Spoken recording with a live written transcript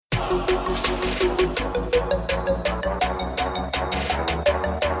Here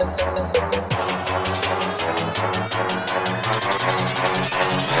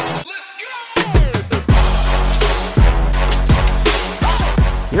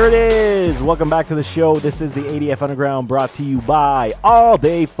it is. Welcome back to the show. This is the ADF Underground, brought to you by All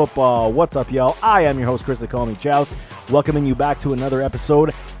Day Football. What's up, y'all? I am your host, Chris. They call me Chows. Welcoming you back to another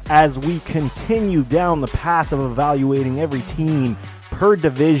episode as we continue down the path of evaluating every team per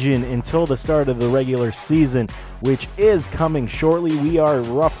division until the start of the regular season, which is coming shortly. We are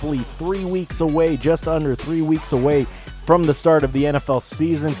roughly 3 weeks away, just under 3 weeks away from the start of the NFL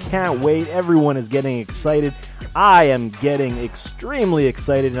season. Can't wait. Everyone is getting excited. I am getting extremely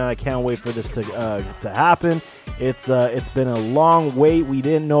excited, and I can't wait for this to happen. It's been a long wait. We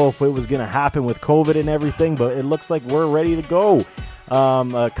didn't know if it was going to happen with COVID and everything, but it looks like we're ready to go.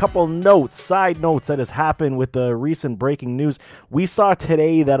 A couple side notes that has happened with the recent breaking news. We saw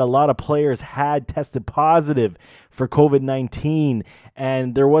today that a lot of players had tested positive for COVID-19,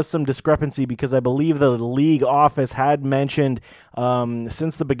 and there was some discrepancy because I believe the league office had mentioned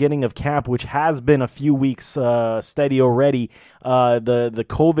since the beginning of camp, which has been a few weeks steady already, the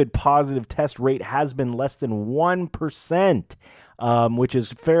COVID positive test rate has been less than 1%. Which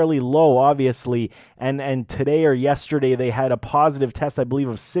is fairly low, obviously. And today or yesterday, they had a positive test, I believe,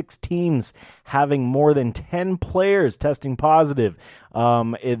 of 6 teams having more than 10 players testing positive.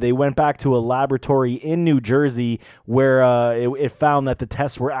 They went back to a laboratory in New Jersey where it found that the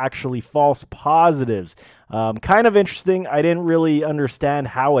tests were actually false positives. Kind of interesting. I didn't really understand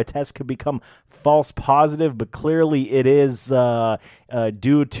how a test could become false positive, but clearly it is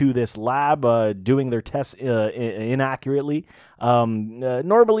due to this lab doing their tests inaccurately.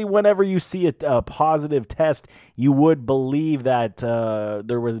 Normally, whenever you see a positive test, you would believe that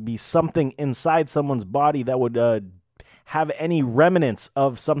there would be something inside someone's body that would have any remnants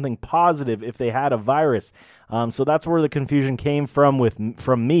of something positive if they had a virus. So that's where the confusion came from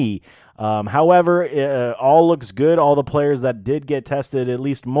me. However, all looks good. All the players that did get tested, at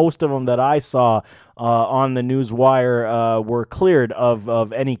least most of them that I saw on the news wire, were cleared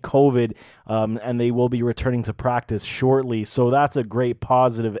of any COVID, and they will be returning to practice shortly. So that's a great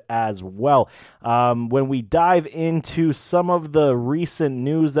positive as well. When we dive into some of the recent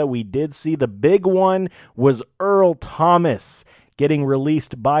news that we did see, the big one was Earl Thomas getting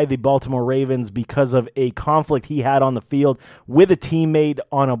released by the Baltimore Ravens because of a conflict he had on the field with a teammate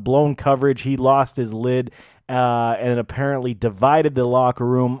on a blown coverage. He lost his lid and apparently divided the locker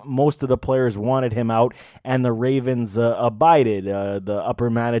room. Most of the players wanted him out, and the Ravens abided. The upper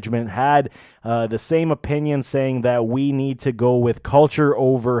management had the same opinion, saying that we need to go with culture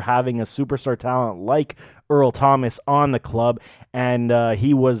over having a superstar talent like Earl Thomas on the club, and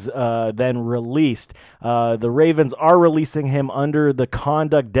he was then released. The Ravens are releasing him under the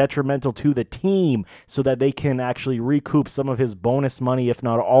conduct detrimental to the team so that they can actually recoup some of his bonus money, if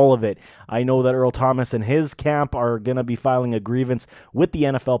not all of it. I know that Earl Thomas and his camp are going to be filing a grievance with the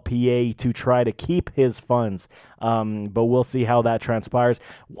NFLPA to try to keep his funds, but we'll see how that transpires.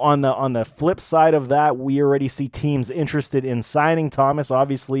 On the flip side of that, we already see teams interested in signing Thomas,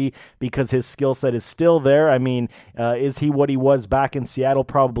 obviously, because his skill set is still there. I mean, is he what he was back in Seattle?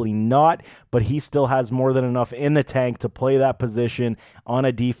 Probably not, but he still has more than enough in the tank to play that position on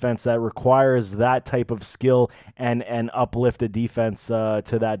a defense that requires that type of skill and uplift a defense to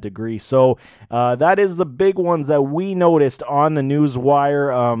that degree. So that is the big ones that we noticed on the news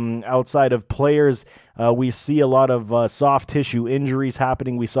wire. Outside of players, we see a lot of soft tissue injuries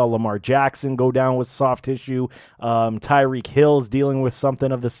happening. We saw Lamar Jackson go down with soft tissue. Tyreek Hill's dealing with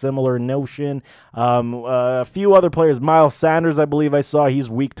something of the similar notion. A few other players. Miles Sanders, I believe I saw, he's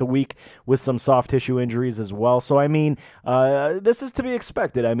week to week with some soft tissue injuries as well. So, I mean, this is to be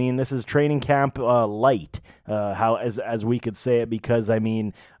expected. I mean, this is training camp light, as we could say it, because, I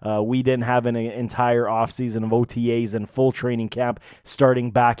mean, we didn't have an entire offseason of OTAs and full training camp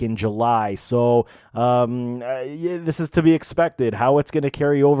starting back in July. So, this is to be expected. How it's going to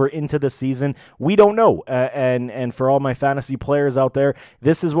carry over into the season, we don't know. And for all my fantasy players out there,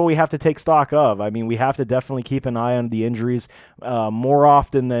 this is what we have to take stock of. I mean, we have to definitely keep an eye on the injuries more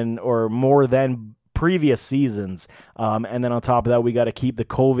than previous seasons. And then on top of that, we got to keep the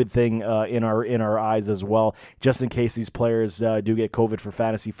COVID thing in our eyes as well, just in case these players do get COVID for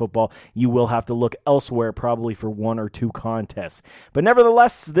fantasy football. You will have to look elsewhere probably for one or two contests. But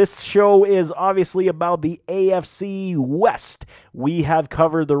nevertheless, this show is obviously about the AFC West. We have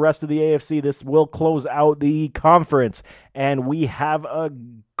covered the rest of the AFC. This will close out the conference, and we have a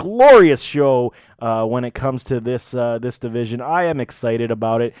glorious show when it comes to this division. I am excited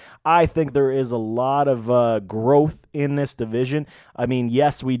about it. I think there is a lot of growth in this division. I mean,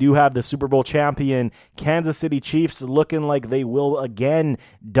 yes, we do have the Super Bowl champion Kansas City Chiefs looking like they will again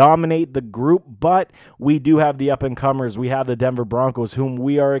dominate the group, but we do have the up-and-comers. We have the Denver Broncos, whom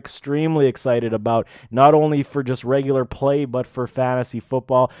we are extremely excited about, not only for just regular play, but for fantasy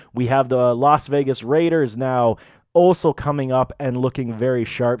football. We have the Las Vegas Raiders now also coming up and looking very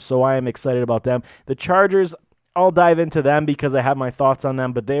sharp, so I am excited about them. The Chargers, I'll dive into them because I have my thoughts on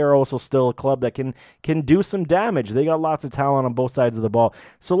them, but they are also still a club that can do some damage. They got lots of talent on both sides of the ball.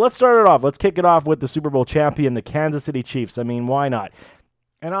 So let's start it off. Let's kick it off with the Super Bowl champion, the Kansas City Chiefs. I mean, why not?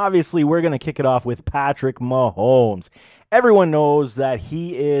 And obviously, we're going to kick it off with Patrick Mahomes. Everyone knows that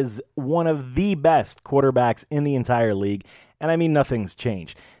he is one of the best quarterbacks in the entire league. And I mean, nothing's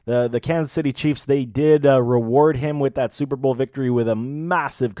changed. The Kansas City Chiefs, they did reward him with that Super Bowl victory with a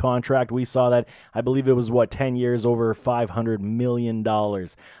massive contract. We saw that, I believe it was, 10 years, over $500 million.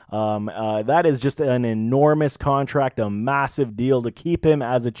 That is just an enormous contract, a massive deal to keep him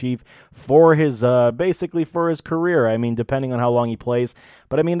as a Chief for his, basically for his career. I mean, depending on how long he plays.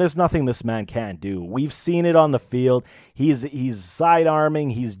 But I mean, there's nothing this man can't do. We've seen it on the field. He's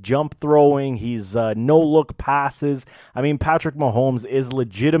sidearming, he's jump throwing, he's no-look passes. I mean, Patrick Mahomes is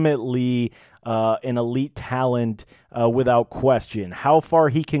legitimately an elite talent without question. How far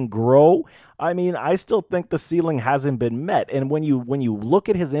he can grow, I mean, I still think the ceiling hasn't been met. And when you look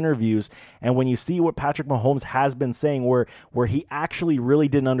at his interviews and when you see what Patrick Mahomes has been saying, where he actually really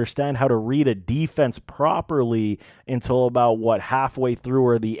didn't understand how to read a defense properly until about halfway through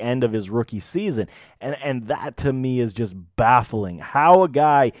or the end of his rookie season, and that to me is just baffling. How a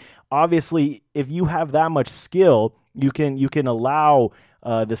guy, obviously, if you have that much skill, you can allow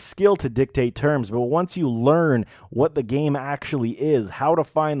the skill to dictate terms, but once you learn what the game actually is, how to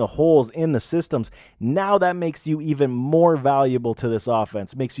find the holes in the systems, now that makes you even more valuable to this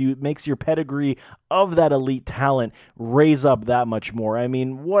offense. Makes your pedigree of that elite talent raise up that much more. I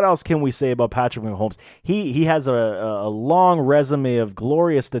mean, what else can we say about Patrick Mahomes? He has a long resume of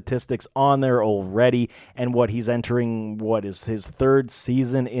glorious statistics on there already, and he's entering is his third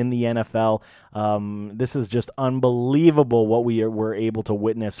season in the NFL. This is just unbelievable what we were able to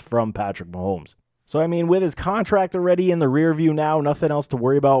witness from Patrick Mahomes. So, I mean, with his contract already in the rear view now, nothing else to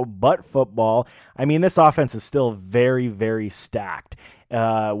worry about but football. I mean, this offense is still very, very stacked.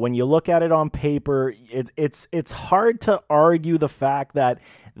 When you look at it on paper, it's hard to argue the fact that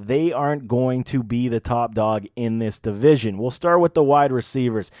they aren't going to be the top dog in this division. We'll start with the wide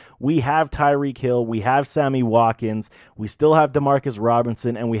receivers. We have Tyreek Hill, we have Sammy Watkins, we still have Demarcus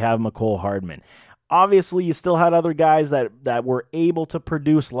Robinson, and we have Mecole Hardman. Obviously, you still had other guys that were able to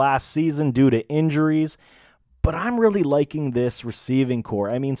produce last season due to injuries, but I'm really liking this receiving core.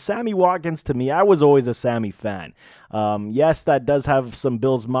 I mean, Sammy Watkins, to me, I was always a Sammy fan. Yes, that does have some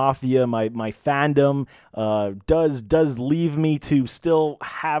Bills Mafia. My fandom does leave me to still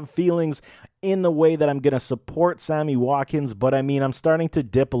have feelings in the way that I'm going to support Sammy Watkins, but I mean, I'm starting to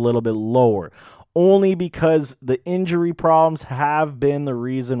dip a little bit lower. Only because the injury problems have been the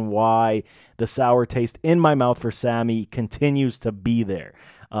reason why the sour taste in my mouth for Sammy continues to be there.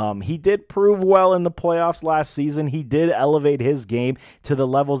 He did prove well in the playoffs last season. He did elevate his game to the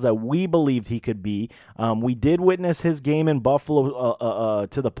levels that we believed he could be. We did witness his game in Buffalo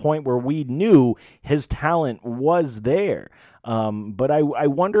to the point where we knew his talent was there. But I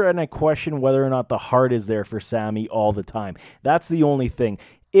wonder and I question whether or not the heart is there for Sammy all the time. That's the only thing.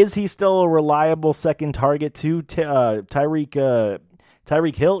 Is he still a reliable second target to Tyreek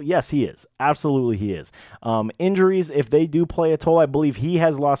Hill? Yes, he is. Absolutely he is. Injuries, if they do play a toll, I believe he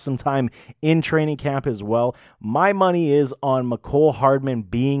has lost some time in training camp as well. My money is on Mecole Hardman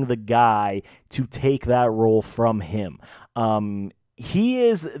being the guy to take that role from him. He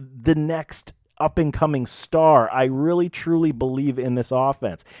is the next up-and-coming star. I really, truly believe in this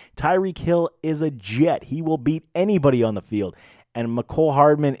offense. Tyreek Hill is a jet. He will beat anybody on the field. And Mecole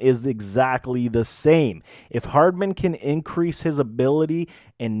Hardman is exactly the same. If Hardman can increase his ability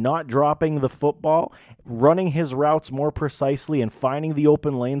in not dropping the football, running his routes more precisely, and finding the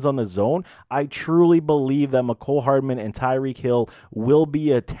open lanes on the zone, I truly believe that Mecole Hardman and Tyreek Hill will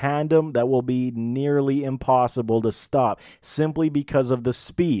be a tandem that will be nearly impossible to stop simply because of the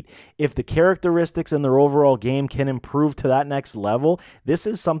speed. If the characteristics in their overall game can improve to that next level, this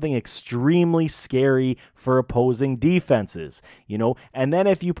is something extremely scary for opposing defenses. And then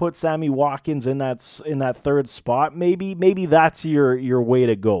if you put Sammy Watkins in that third spot, maybe that's your way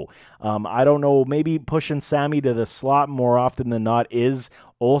to go. I don't know, maybe pushing Sammy to the slot more often than not is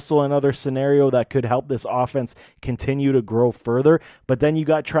also another scenario that could help this offense continue to grow further. But then you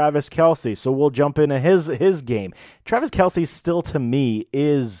got Travis Kelce, so we'll jump into his game. Travis Kelce still, to me,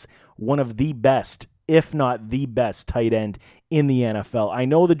 is one of the best, if not the best, tight end in the NFL. I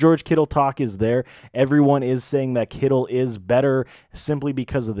know the George Kittle talk is there. Everyone is saying that Kittle is better simply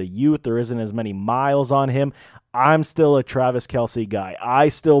because of the youth. There isn't as many miles on him. I'm still a Travis Kelce guy. I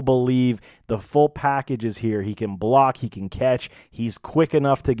still believe the full package is here. He can block, he can catch, he's quick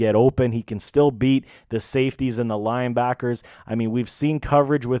enough to get open, he can still beat the safeties and the linebackers. I mean, we've seen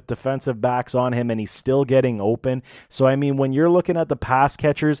coverage with defensive backs on him, and he's still getting open. So, I mean, when you're looking at the pass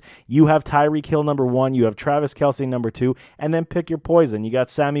catchers, you have Tyreek Hill number 1, you have Travis Kelce number 2, and then pick your poison. You got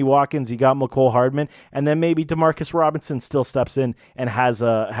Sammy Watkins, you got McCole Hardman, and then maybe Demarcus Robinson still steps in and has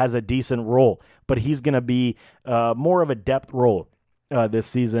a decent role. But he's going to be more of a depth role this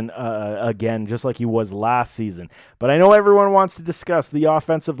season, again, just like he was last season. But I know everyone wants to discuss the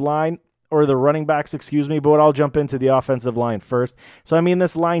offensive line, or the running backs, but I'll jump into the offensive line first. So, I mean,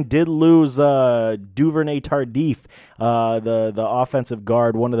 this line did lose Duvernay Tardif, the offensive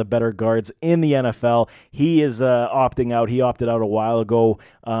guard, one of the better guards in the NFL. He is opting out. He opted out a while ago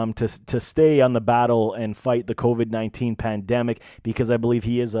to stay on the battle and fight the COVID-19 pandemic, because I believe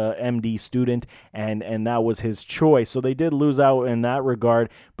he is a MD student, and that was his choice. So they did lose out in that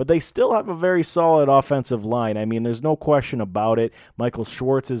regard, but they still have a very solid offensive line. I mean, there's no question about it. Michael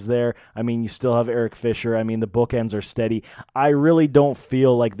Schwartz is there. I mean, you still have Eric Fisher. I mean, the bookends are steady. I really don't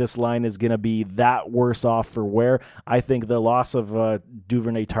feel like this line is going to be that worse off for wear. I think the loss of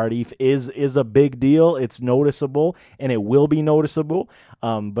Duvernay Tardif is a big deal. It's noticeable, and it will be noticeable.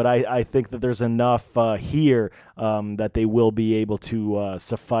 But I think that there's enough here that they will be able to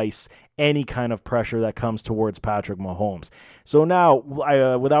suffice any kind of pressure that comes towards Patrick Mahomes. So now,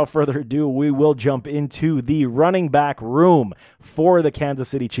 without further ado, we will jump into the running back room for the Kansas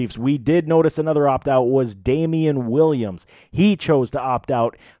City Chiefs. We did notice another opt-out was Damian Williams. He chose to opt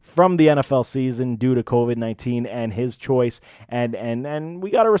out from the NFL season due to COVID-19 and his choice, and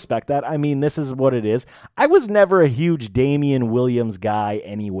we got to respect that. I mean, this is what it is. I was never a huge Damian Williams guy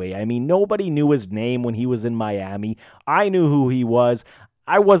anyway. I mean, nobody knew his name when he was in Miami. I knew who he was.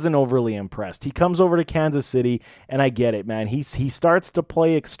 I wasn't overly impressed. He comes over to Kansas City, and I get it, man. He starts to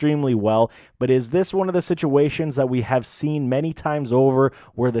play extremely well, but is this one of the situations that we have seen many times over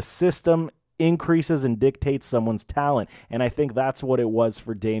where the system increases and dictates someone's talent? And I think that's what it was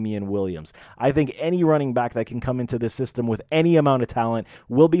for Damian Williams. I think any running back that can come into this system with any amount of talent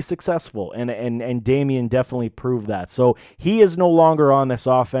will be successful, and Damian definitely proved that. So he is no longer on this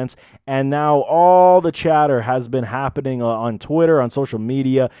offense, and now all the chatter has been happening on Twitter, on social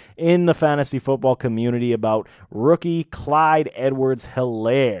media, in the fantasy football community about rookie Clyde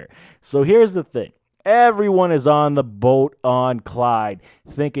Edwards-Helaire. So here's the thing. Everyone is on the boat on Clyde,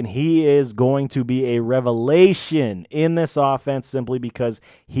 thinking he is going to be a revelation in this offense simply because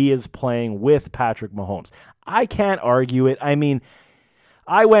he is playing with Patrick Mahomes. I can't argue it. I mean,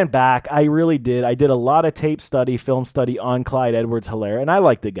 I went back. I really did. I did a lot of film study on Clyde Edwards-Helaire, and I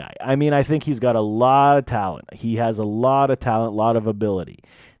like the guy. I mean, I think he's got a lot of talent. He has a lot of talent, a lot of ability.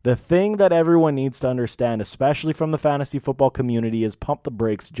 The thing that everyone needs to understand, especially from the fantasy football community, is pump the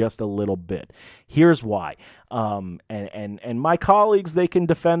brakes just a little bit. Here's why. And my colleagues, they can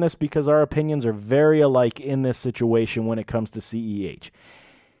defend this because our opinions are very alike in this situation when it comes to CEH.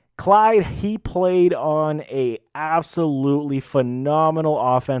 Clyde, he played on a absolutely phenomenal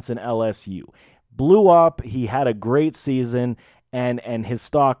offense in LSU. Blew up, he had a great season, and his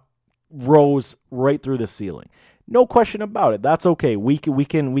stock rose right through the ceiling. No question about it. That's okay. We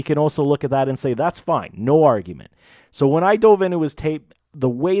can also look at that and say that's fine. No argument. So when I dove into his tape, the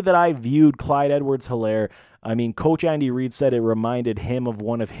way that I viewed Clyde Edwards-Helaire, I mean, Coach Andy Reid said it reminded him of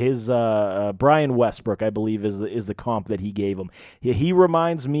one of his Brian Westbrook, I believe, is the comp that he gave him. He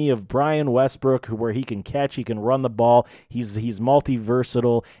reminds me of Brian Westbrook, where he can catch, he can run the ball, he's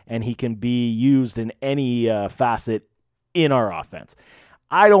multi-versatile, and he can be used in any facet in our offense.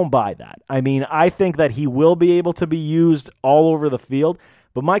 I don't buy that. I mean, I think that he will be able to be used all over the field,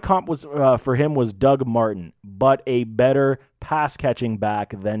 but my comp was for him was Doug Martin, but a better pass-catching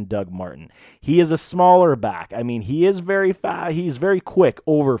back than Doug Martin. He is a smaller back. I mean, he is very fast. He's very quick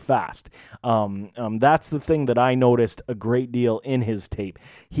over fast. That's the thing that I noticed a great deal in his tape.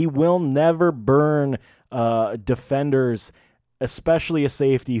 He will never burn defenders, especially a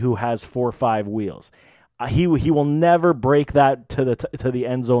safety who has 4 or 5 wheels. He will never break that to the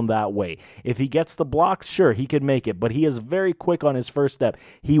end zone that way. If he gets the blocks, sure, he could make it, but he is very quick on his first step.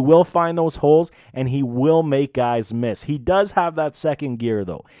 He will find those holes, and he will make guys miss. He does have that second gear,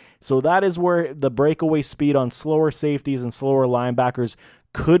 though. So that is where the breakaway speed on slower safeties and slower linebackers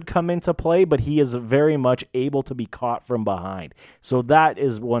could come into play, but he is very much able to be caught from behind. So that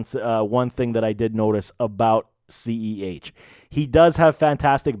is one thing that I did notice about CEH. He does have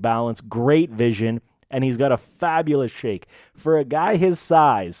fantastic balance, great vision, and he's got a fabulous shake. For a guy his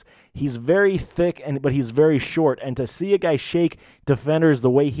size, he's very thick, but he's very short. And to see a guy shake defenders the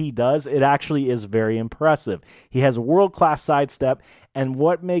way he does, it actually is very impressive. He has world-class sidestep, and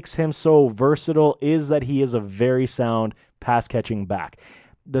what makes him so versatile is that he is a very sound pass-catching back.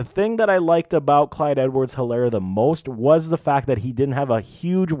 The thing that I liked about Clyde Edwards-Helaire the most was the fact that he didn't have a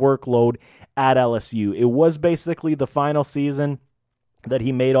huge workload at LSU. It was basically the final season that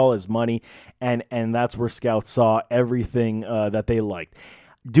he made all his money, and that's where scouts saw everything that they liked.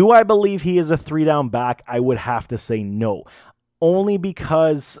 Do I believe he is a 3-down back? I would have to say no, only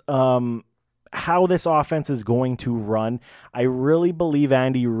because how this offense is going to run, I really believe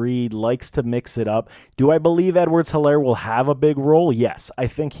Andy Reid likes to mix it up. Do I believe Edwards-Helaire will have a big role? Yes, I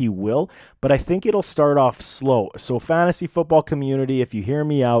think he will, but I think it'll start off slow. So fantasy football community, if you hear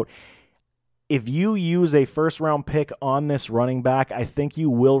me out, if you use a first-round pick on this running back, I think you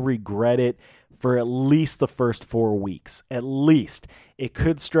will regret it for at least the first 4 weeks. At least. It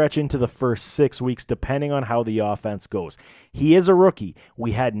could stretch into the first 6 weeks, depending on how the offense goes. He is a rookie.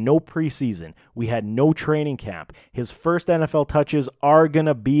 We had no preseason. We had no training camp. His first NFL touches are going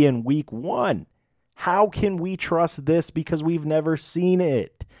to be in week 1. How can we trust this? Because we've never seen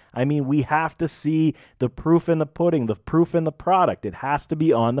it. I mean, we have to see the proof in the pudding, the proof in the product. It has to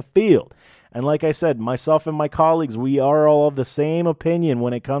be on the field. And like I said, myself and my colleagues, we are all of the same opinion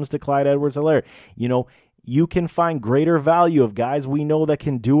when it comes to Clyde Edwards-Helaire. You know, you can find greater value of guys we know that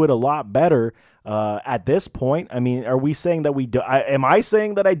can do it a lot better at this point. I mean, are we saying that we do? Am I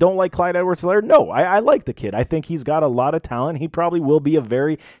saying that I don't like Clyde Edwards-Helaire? No, I like the kid. I think he's got a lot of talent. He probably will be a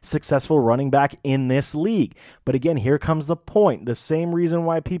very successful running back in this league. But again, here comes the point. The same reason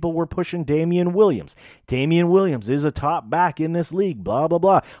why people were pushing Damian Williams. Damian Williams is a top back in this league, blah, blah,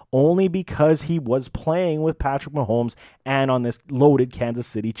 blah. Only because he was playing with Patrick Mahomes and on this loaded Kansas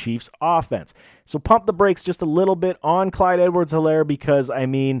City Chiefs offense. So pump the brakes just a little bit on Clyde Edwards-Helaire because, I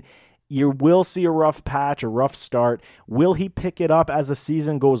mean, you will see a rough patch, a rough start. Will he pick it up as the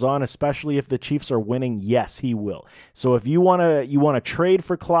season goes on, especially if the Chiefs are winning? Yes, he will. So if you want to trade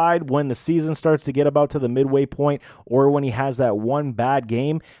for Clyde when the season starts to get about to the midway point or when he has that one bad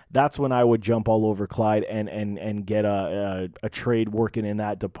game, that's when I would jump all over Clyde and get a trade working in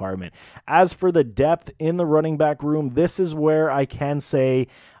that department. As for the depth in the running back room, this is where I can say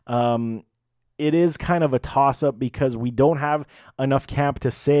it is kind of a toss-up because we don't have enough camp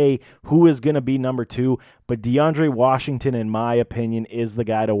to say who is going to be number 2, but DeAndre Washington, in my opinion, is the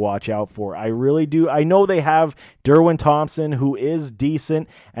guy to watch out for. I really do. I know they have Derwin Thompson, who is decent,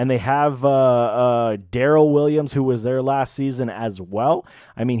 and they have Darrell Williams, who was there last season as well.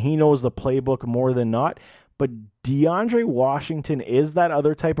 I mean, he knows the playbook more than not, but DeAndre Washington is that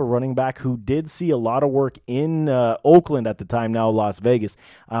other type of running back who did see a lot of work in Oakland at the time, now Las Vegas.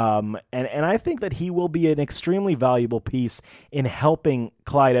 And I think that he will be an extremely valuable piece in helping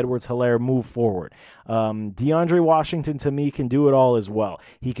Clyde Edwards-Helaire move forward. DeAndre Washington, to me, can do it all as well.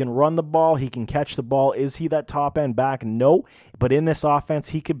 He can run the ball. He can catch the ball. Is he that top-end back? No. But in this offense,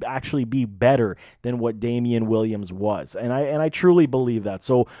 he could actually be better than what Damian Williams was. And I truly believe that.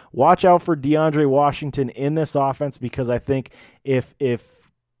 So watch out for DeAndre Washington in this offense because I think if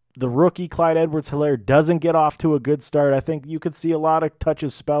the rookie Clyde Edwards-Helaire doesn't get off to a good start, I think you could see a lot of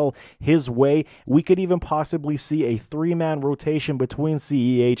touches spell his way. We could even possibly see a 3-man rotation between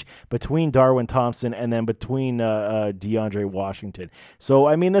CEH, between Darwin Thompson, and then between DeAndre Washington. So,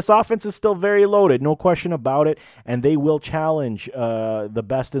 I mean, this offense is still very loaded, no question about it, and they will challenge the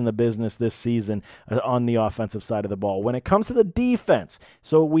best in the business this season on the offensive side of the ball. When it comes to the defense,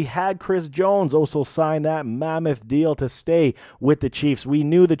 so we had Chris Jones also sign that mammoth deal to stay with the Chiefs. We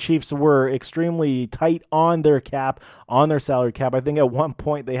knew the Chiefs were extremely tight on their cap, on their salary cap. I think at one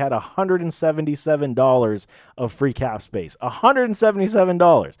point they had $177 of free cap space.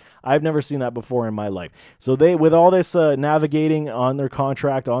 $177. I've never seen that before in my life. So they, with all this navigating on their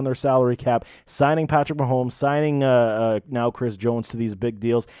contract, on their salary cap, signing Patrick Mahomes, signing now Chris Jones to these big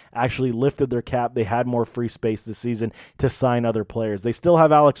deals, actually lifted their cap. They had more free space this season to sign other players. They still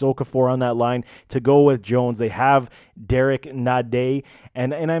have Alex Okafor on that line to go with Jones. They have Derek Nade,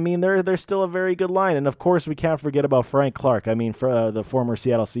 and I mean, they're still a very good line. And, of course, we can't forget about Frank Clark, I mean, for the former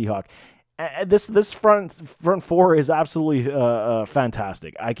Seattle Seahawk. This front four is absolutely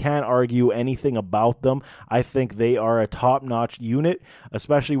fantastic. I can't argue anything about them. I think they are a top-notch unit,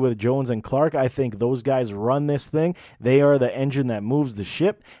 especially with Jones and Clark. I think those guys run this thing. They are the engine that moves the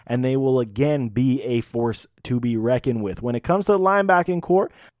ship, and they will again be a force to be reckoned with. When it comes to the linebacking core,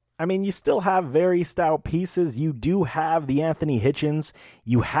 I mean, you still have very stout pieces. You do have the Anthony Hitchens.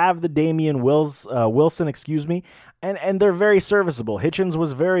 You have the Damian Wilson, and they're very serviceable. Hitchens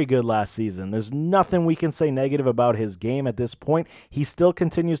was very good last season. There's nothing we can say negative about his game at this point. He still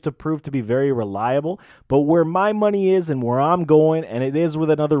continues to prove to be very reliable. But where my money is and where I'm going, and it is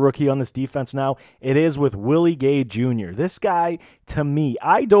with another rookie on this defense now, it is with Willie Gay Jr. This guy, to me,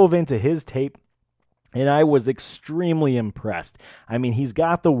 I dove into his tape, and I was extremely impressed. I mean, he's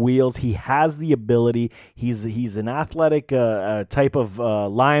got the wheels. He has the ability. He's an athletic type of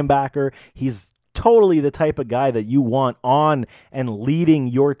linebacker. He's totally the type of guy that you want on and leading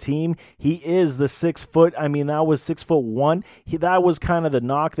your team. He is the 6 foot. I mean, that was 6'1". That was kind of the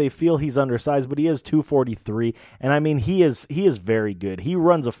knock. They feel he's undersized, but he is 243. And I mean, he is very good. He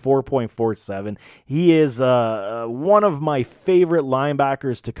runs a 4.47. He is one of my favorite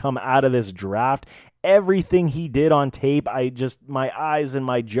linebackers to come out of this draft. Everything he did on tape, my eyes and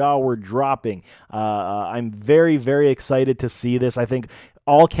my jaw were dropping. I'm very, very excited to see this. I think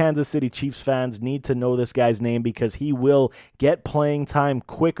all Kansas City Chiefs fans need to know this guy's name because he will get playing time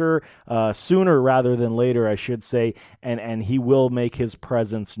quicker, sooner rather than later, I should say, and he will make his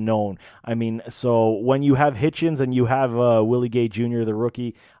presence known. I mean, so when you have Hitchens and you have Willie Gay Jr., the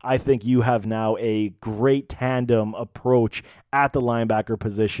rookie, I think you have now a great tandem approach at the linebacker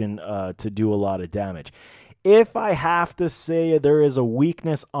position to do a lot of damage. If I have to say there is a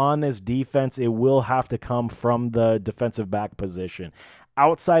weakness on this defense, it will have to come from the defensive back position.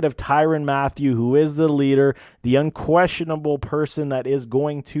 Outside of Tyrann Mathieu, who is the leader, the unquestionable person that is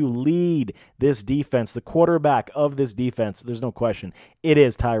going to lead this defense, the quarterback of this defense, there's no question, it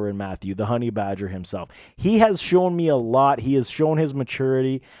is Tyrann Mathieu, the Honey Badger himself. He has shown me a lot. He has shown his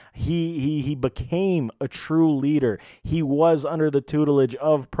maturity. He became a true leader. He was under the tutelage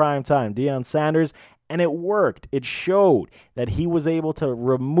of primetime Deion Sanders, and it worked. It showed that he was able to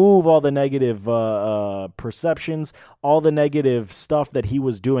remove all the negative perceptions, all the negative stuff that he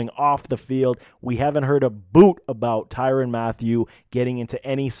was doing off the field. We haven't heard a boot about Tyrann Mathieu getting into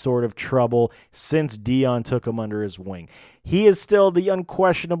any sort of trouble since Deion took him under his wing. He is still the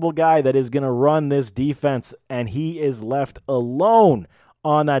unquestionable guy that is going to run this defense, and he is left alone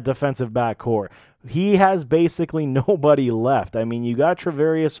on that defensive back core. He has basically nobody left. I mean, you got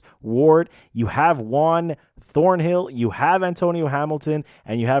Travarius Ward, you have Juan Thornhill, you have Antonio Hamilton,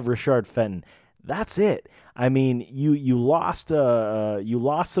 and you have Rashard Fenton. That's it. I mean, you lost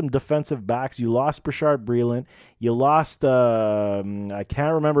some defensive backs. You lost Brashard Breeland. You lost I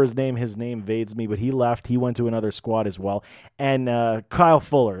can't remember his name. His name evades me, but he left. He went to another squad as well. And Kyle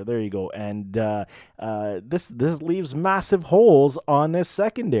Fuller. There you go. And this leaves massive holes on this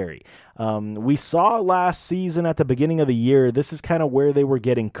secondary. We saw last season at the beginning of the year, this is kind of where they were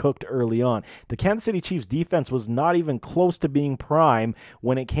getting cooked early on. The Kansas City Chiefs defense was not even close to being prime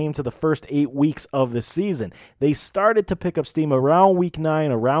when it came to the first 8 weeks of the season. They started to pick up steam around week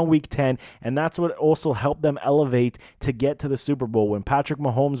 9, around week 10, and that's what also helped them elevate to get to the Super Bowl. When Patrick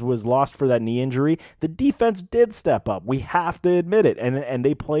Mahomes was lost for that knee injury, the defense did step up. We have to admit it, and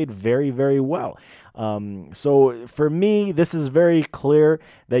they played very, very well. So for me, this is very clear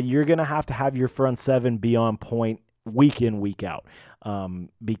that you're going to have your front seven be on point week in, week out.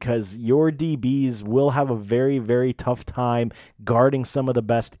 Because your DBs will have a very, very tough time guarding some of the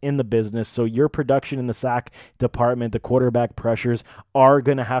best in the business. So your production in the sack department, the quarterback pressures, are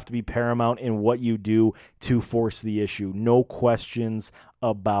going to have to be paramount in what you do to force the issue. No questions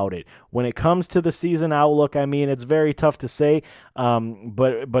about it. When it comes to the season outlook, I mean, it's very tough to say,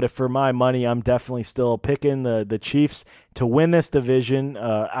 but if for my money, I'm definitely still picking the Chiefs to win this division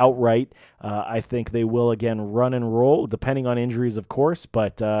outright. I think they will again run and roll, depending on injuries, of course,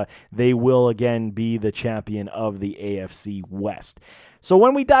 but they will again be the champion of the AFC West. So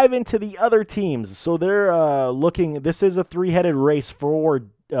when we dive into the other teams, so they're this is a three-headed race for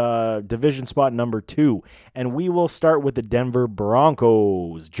division spot number 2, and we will start with the Denver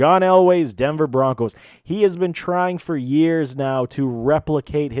Broncos. John Elway's Denver Broncos. He has been trying for years now to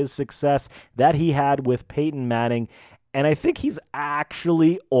replicate his success that he had with Peyton Manning, and I think he's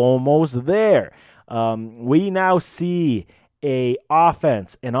actually almost there. We now see an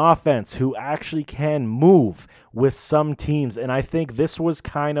offense who actually can move with some teams. And I think this was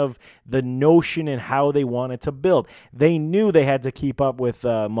kind of the notion in how they wanted to build. They knew they had to keep up with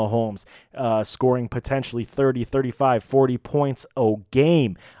Mahomes scoring potentially 30, 35, 40 points a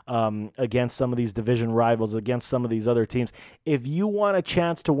game against some of these division rivals, against some of these other teams. If you want a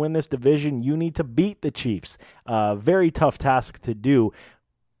chance to win this division, you need to beat the Chiefs. Very tough task to do.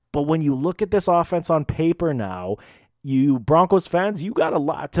 But when you look at this offense on paper now, you Broncos fans, you got a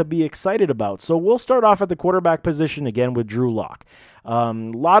lot to be excited about. So we'll start off at the quarterback position again with Drew Lock. A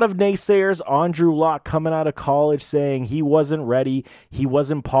lot of naysayers on Drew Lock coming out of college saying he wasn't ready, he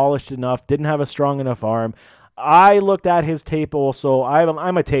wasn't polished enough, didn't have a strong enough arm. I looked at his tape also.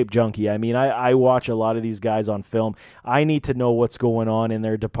 I'm a tape junkie. I mean, I watch a lot of these guys on film. I need to know what's going on in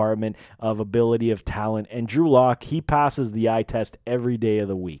their department of ability, of talent. And Drew Lock, he passes the eye test every day of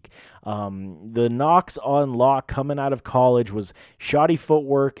the week. The knocks on Lock coming out of college was shoddy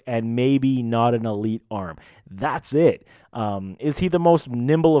footwork and maybe not an elite arm. That's it. Is he the most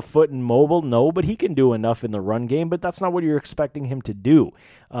nimble of foot and mobile? No, but he can do enough in the run game, but that's not what you're expecting him to do.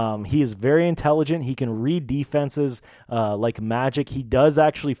 He is very intelligent. He can read defenses like magic. He does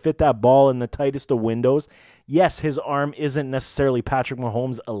actually fit that ball in the tightest of windows. Yes, his arm isn't necessarily Patrick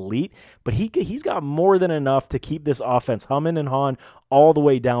Mahomes elite, but he's got more than enough to keep this offense humming and hawing all the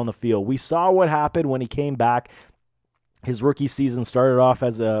way down the field. We saw what happened when he came back. His rookie season started off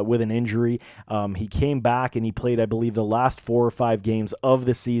with an injury. He came back and he played, I believe, the last 4 or 5 games of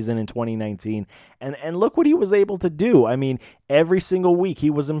the season in 2019. And look what he was able to do. I mean, every single week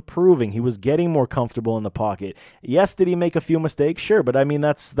he was improving. He was getting more comfortable in the pocket. Yes, did he make a few mistakes? Sure, but I mean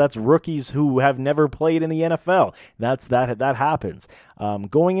that's rookies who have never played in the NFL. That happens.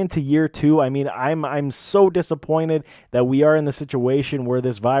 Going into year 2, I mean, I'm so disappointed that we are in the situation where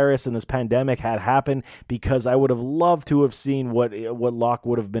this virus and this pandemic had happened, because I would have loved to have seen what Locke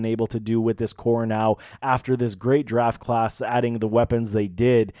would have been able to do with this core now after this great draft class, adding the weapons they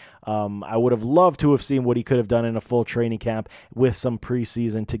did. I would have loved to have seen what he could have done in a full training camp with some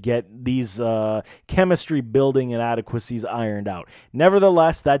preseason to get these chemistry building inadequacies ironed out.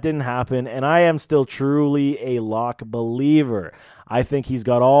 Nevertheless, that didn't happen, and I am still truly a Locke believer. I think he's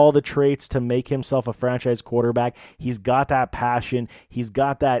got all the traits to make himself a franchise quarterback. He's got that passion. He's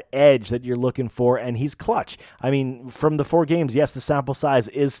got that edge that you're looking for, and he's clutch. I mean, from the 4 games, yes, the sample size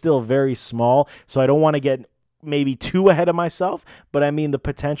is still very small, so I don't want to get maybe too ahead of myself, but I mean, the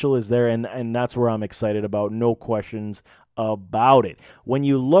potential is there, and that's where I'm excited about. No questions about it. When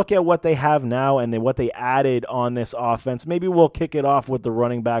you look at what they have now and what they added on this offense, maybe we'll kick it off with the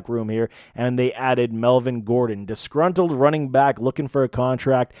running back room here, and they added Melvin Gordon, disgruntled running back looking for a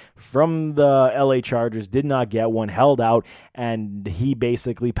contract from the LA Chargers, did not get one, held out, and he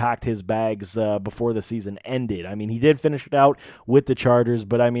basically packed his bags before the season ended. I mean, he did finish it out with the Chargers,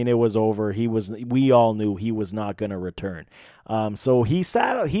 but I mean, it was over. We all knew he was not going to return. So he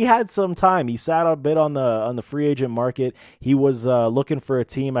had some time. He sat a bit on the free agent market. He was looking for a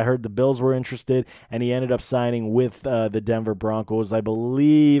team. I heard the Bills were interested, and he ended up signing with the Denver Broncos. I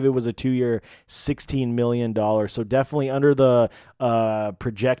believe it was a 2-year, $16 million. So definitely under the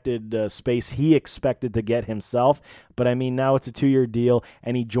projected space he expected to get himself. But I mean, now it's a 2-year deal,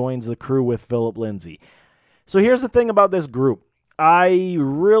 and he joins the crew with Philip Lindsay. So here's the thing about this group. I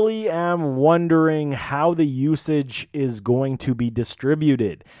really am wondering how the usage is going to be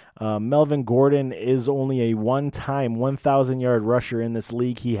distributed. Melvin Gordon is only a one-time 1,000-yard rusher in this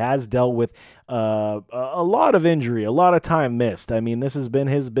league. He has dealt with a lot of injury, a lot of time missed. I mean, this has been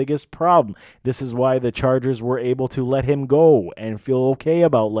his biggest problem. This is why the Chargers were able to let him go and feel okay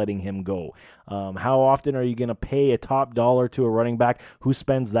about letting him go. How often are you going to pay a top dollar to a running back who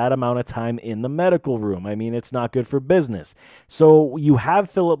spends that amount of time in the medical room? I mean, it's not good for business. So you have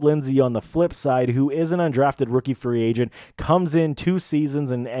Philip Lindsay on the flip side, who is an undrafted rookie free agent, comes in 2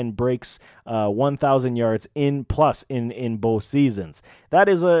 seasons and breaks 1,000 yards in both seasons. That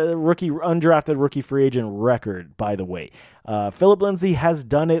is a undrafted rookie free agent record, by the way. Philip Lindsay has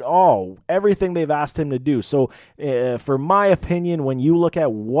done it all, everything they've asked him to do. So for my opinion, when you look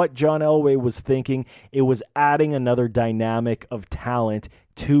at what John Elway was thinking, it was adding another dynamic of talent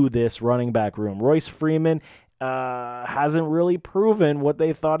to this running back room. Royce Freeman hasn't really proven what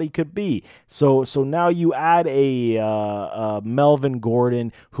they thought he could be. So now you add a Melvin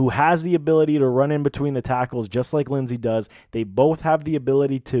Gordon, who has the ability to run in between the tackles just like Lindsay does. They both have the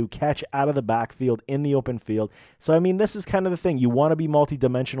ability to catch out of the backfield in the open field. So, I mean, this is kind of the thing. You want to be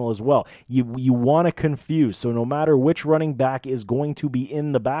multidimensional as well. You want to confuse. So no matter which running back is going to be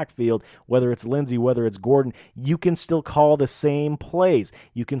in the backfield, whether it's Lindsay, whether it's Gordon, you can still call the same plays.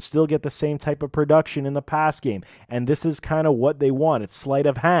 You can still get the same type of production in the pass game. game. And this is kind of what they want. It's sleight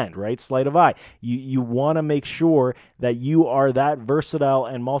of hand, right? Sleight of eye. You want to make sure that you are that versatile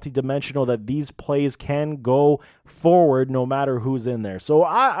and multidimensional that these plays can go forward no matter who's in there. So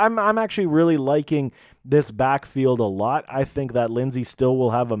I'm actually really liking this backfield a lot. I think that Lindsay still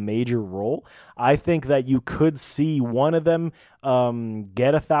will have a major role. I think that you could see one of them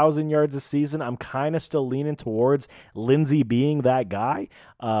get 1,000 yards a season. I'm kind of still leaning towards Lindsay being that guy.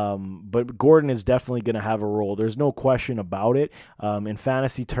 But Gordon is definitely going to have a role. There's no question about it. In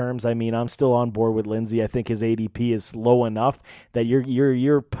fantasy terms, I mean, I'm still on board with Lindsay. I think his ADP is low enough that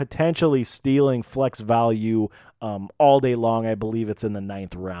you're potentially stealing flex value all day long. I believe it's in the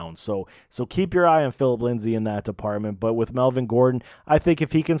 9th round. So keep your eye on Phillip Lindsay in that department. But with Melvin Gordon, I think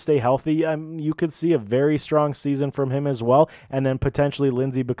if he can stay healthy, you could see a very strong season from him as well. And then potentially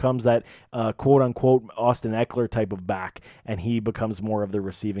Lindsay becomes that quote unquote Austin Eckler type of back, and he becomes more of the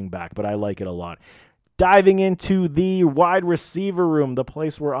receiving back. But I like it a lot. Diving into the wide receiver room, the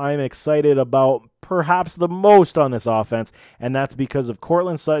place where I'm excited about perhaps the most on this offense, and that's because of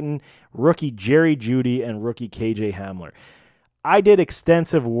Courtland Sutton, rookie Jerry Jeudy, and rookie KJ Hamler. I did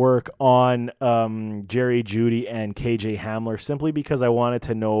extensive work on Jerry Jeudy and KJ Hamler simply because I wanted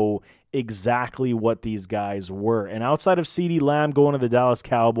to know exactly what these guys were. And outside of CeeDee Lamb going to the Dallas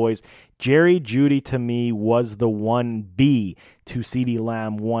Cowboys, Jerry Jeudy to me was the 1B to CeeDee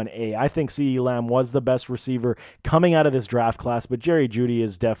Lamb 1A. I think CeeDee Lamb was the best receiver coming out of this draft class, but Jerry Jeudy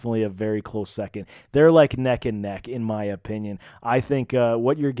is definitely a very close second. They're like neck and neck, in my opinion. I think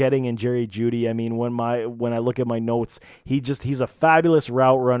what you're getting in Jerry Jeudy, I mean, when I look at my notes, he's a fabulous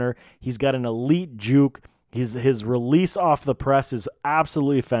route runner. He's got an elite juke. His release off the press is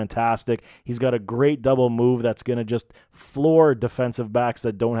absolutely fantastic. He's got a great double move that's going to just floor defensive backs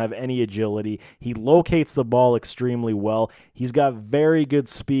that don't have any agility. He locates the ball extremely well. He's got very good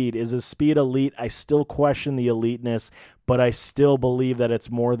speed. Is his speed elite? I still question the eliteness, but I still believe that it's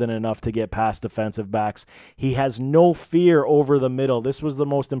more than enough to get past defensive backs. He has no fear over the middle. This was the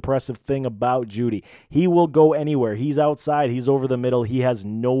most impressive thing about Jeudy. He will go anywhere. He's outside. He's over the middle. He has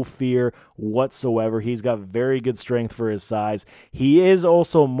no fear whatsoever. He's got very good strength for his size. He is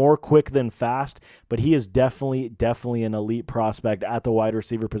also more quick than fast, but he is definitely an elite prospect at the wide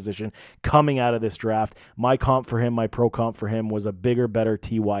receiver position coming out of this draft. My comp for him, my pro comp for him was a bigger, better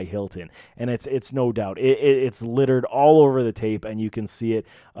T.Y. Hilton, and it's no doubt. It's littered all over the tape, and you can see it,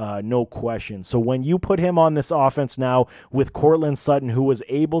 no question. So when you put him on this offense now with Courtland Sutton, who was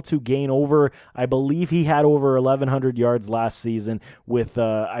able to gain over, I believe he had over 1,100 yards last season with,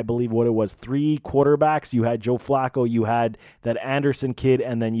 I believe what it was, 3 quarterbacks. You had Joe Flacco, you had that Anderson kid,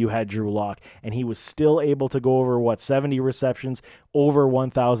 and then you had Drew Lock, and he was still able to go over, 70 receptions, over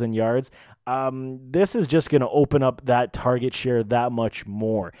 1,000 yards. This is just going to open up that target share that much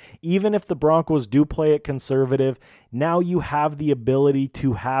more. Even if the Broncos do play it conservative, now you have the ability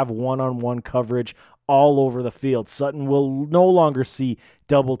to have one-on-one coverage all over the field. Sutton will no longer see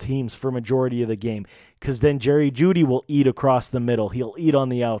double teams for majority of the game, because then Jerry Jeudy will eat across the middle. He'll eat on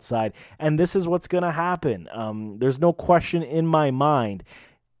the outside, and this is what's going to happen. There's no question in my mind.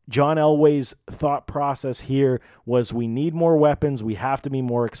 John Elway's thought process here was we need more weapons, we have to be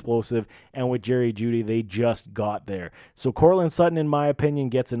more explosive, and with Jerry Jeudy, they just got there. So Courtland Sutton, in my opinion,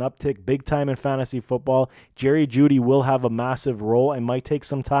 gets an uptick big time in fantasy football. Jerry Jeudy will have a massive role and might take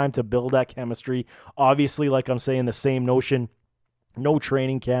some time to build that chemistry. Obviously, like I'm saying, the same notion. No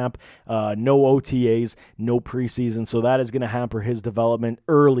training camp, no OTAs, no preseason, so that is going to hamper his development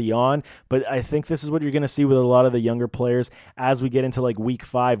early on. But I think this is what you're going to see with a lot of the younger players. As we get into like week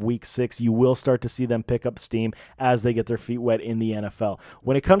 5, week 6, you will start to see them pick up steam as they get their feet wet in the NFL.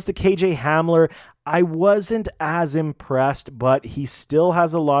 When it comes to KJ Hamler, I wasn't as impressed, but he still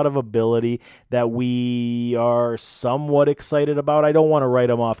has a lot of ability that we are somewhat excited about. I don't want to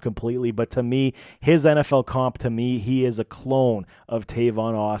write him off completely, but to me, his NFL comp, to me, he is a clone of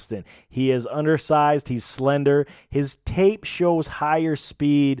Tavon Austin. He is undersized, he's slender. His tape shows higher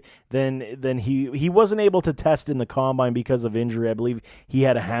speed than he wasn't able to test in the combine because of injury. I believe he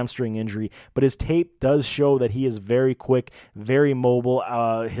had a hamstring injury, but his tape does show that he is very quick, very mobile.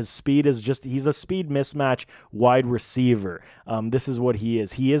 His speed is he's a speed mismatch wide receiver. This is what he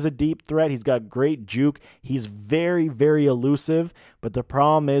is. He is a deep threat. He's got great juke. He's very, very elusive, but the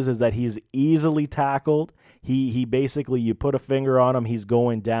problem is that he's easily tackled. He basically, you put a finger on him, he's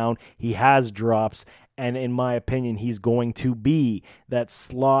going down. He has drops. And in my opinion, he's going to be that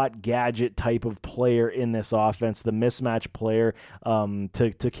slot gadget type of player in this offense, the mismatch player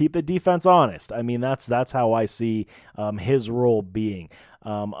to keep the defense honest. I mean, that's how I see his role being.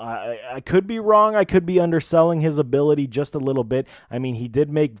 I could be wrong. I could be underselling his ability just a little bit. I mean, he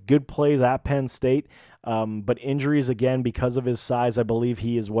did make good plays at Penn State. But injuries, again, because of his size, I believe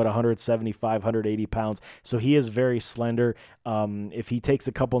he is, 175, 180 pounds. So he is very slender. If he takes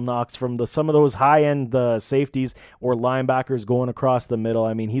a couple knocks from some of those high-end safeties or linebackers going across the middle,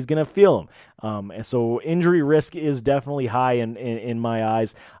 I mean, he's going to feel them. And so injury risk is definitely high in my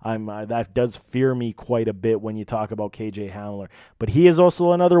eyes. That does fear me quite a bit when you talk about KJ Hamler. But he is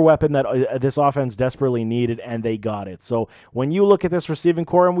also another weapon that this offense desperately needed, and they got it. So when you look at this receiving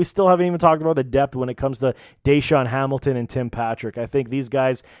core, and we still haven't even talked about the depth when it comes to Deshaun Hamilton and Tim Patrick, I think these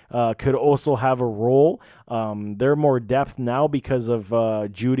guys could also have a role. They're more depth now because of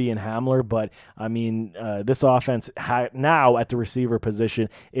Jeudy and Hamler, but I mean, this offense now at the receiver position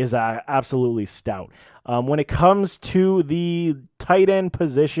is absolutely stout. When it comes to the tight end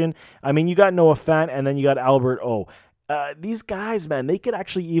position, I mean, you got Noah Fant and then you got Albert O. These guys, man, they could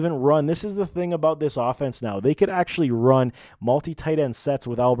actually even run. This is the thing about this offense now. They could actually run multi-tight end sets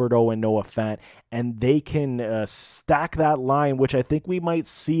with Albert O and Noah Fant, and they can stack that line, which I think we might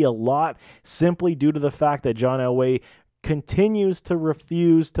see a lot simply due to the fact that John Elway continues to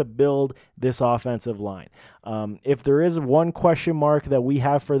refuse to build this offensive line. If there is one question mark that we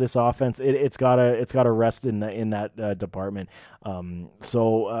have for this offense, it's gotta rest in that department.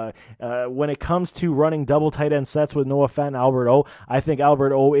 So when it comes to running double tight end sets with Noah Fant and Albert O, I think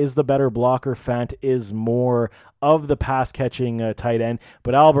Albert O is the better blocker. Fant is more of the pass catching tight end,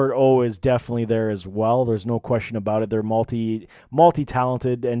 but Albert O is definitely there as well. There's no question about it. They're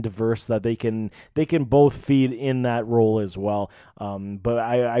multi-talented and diverse, that they can both feed in that role as well. But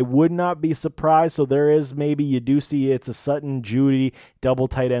I would not be surprised. So there is, maybe you do see it's a Sutton Jeudy double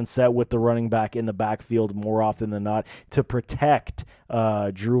tight end set with the running back in the backfield more often than not to protect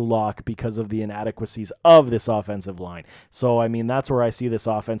Drew Lock because of the inadequacies of this offensive line. So, I mean, that's where I see this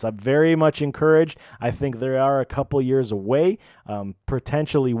offense. I'm very much encouraged. I think they are a couple years away,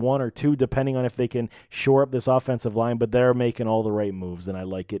 potentially one or two, depending on if they can shore up this offensive line, but they're making all the right moves, and I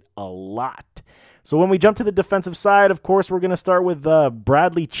like it a lot. So when we jump to the defensive side, of course, we're going to start with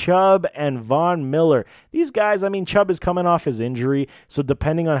Bradley Chubb and Von Miller. These guys, I mean, Chubb is coming off his injury, so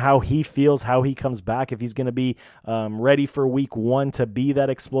depending on how he feels, how he comes back, if he's going to be ready for week one to be that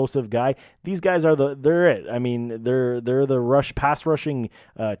explosive guy, these guys are they're it. I mean, they're the pass rushing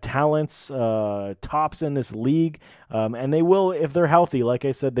talents, tops in this league, and they will, if they're healthy, like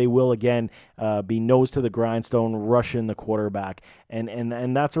I said, they will again be nose to the grindstone, rushing the quarterback,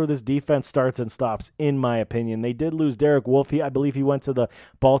 and that's where this defense starts and stops. In my opinion, they did lose Derek Wolfe. I believe he went to the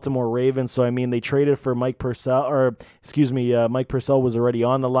Baltimore Ravens. So, I mean, they traded for Mike Purcell, Mike Purcell was already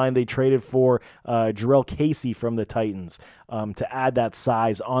on the line. They traded for Jarrell Casey from the Titans to add that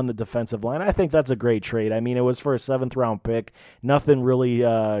size on the defensive line. I think that's a great trade. I mean, it was for a 7th-round pick. Nothing really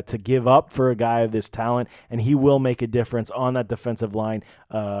to give up for a guy of this talent, and he will make a difference on that defensive line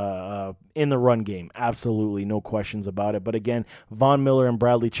in the run game. Absolutely, no questions about it. But again, Von Miller and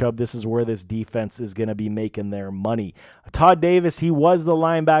Bradley Chubb, this is where this defense is going to be making their money. Todd Davis, he was the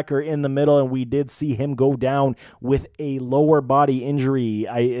linebacker in the middle, and we did see him go down with a lower body injury.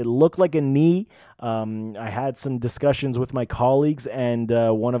 It looked like a knee. I had some discussions with my colleagues, and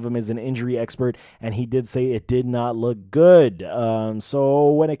one of them is an injury expert, and he did say it did not look good.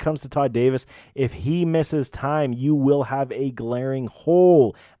 So when it comes to Todd Davis, if he misses time, you will have a glaring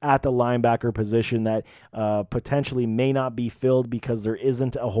hole at the linebacker position that potentially may not be filled because there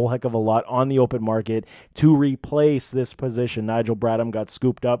isn't a whole heck of a lot on the open market to replace this position. Nigel Bradham got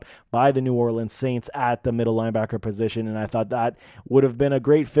scooped up by the New Orleans Saints at the middle linebacker position, and I thought that would have been a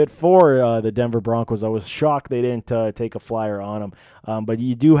great fit for the Denver Broncos. I was shocked they didn't take a flyer on him. But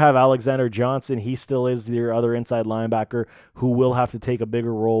you do have Alexander Johnson. He still is your other inside linebacker who will have to take a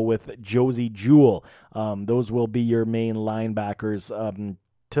bigger role with Josie Jewell. Those will be your main linebackers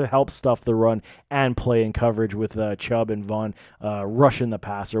to help stuff the run and play in coverage with Chubb and Vaughn rushing the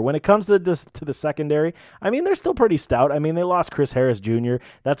passer. When it comes to the secondary, I mean, they're still pretty stout. I mean, they lost Chris Harris Jr.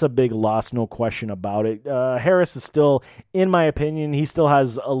 That's a big loss, no question about it. Harris is still, in my opinion, he still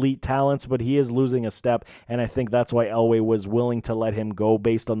has elite talents, but he is losing a step, and I think that's why Elway was willing to let him go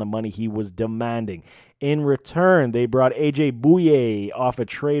based on the money he was demanding. In return, they brought A.J. Bouye off a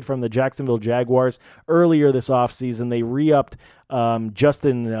trade from the Jacksonville Jaguars earlier this offseason. They re-upped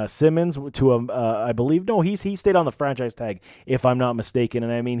Justin Simmons to I believe, no, he stayed on the franchise tag, if I'm not mistaken.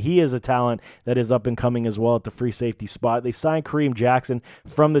 And I mean, he is a talent that is up and coming as well at the free safety spot. They signed Kareem Jackson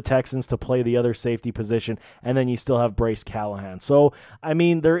from the Texans to play the other safety position, and then you still have Bryce Callahan. So, I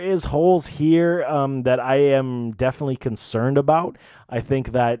mean, there is holes here that I am definitely concerned about. I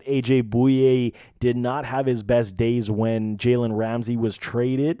think that A.J. Bouye did not not have his best days when Jalen Ramsey was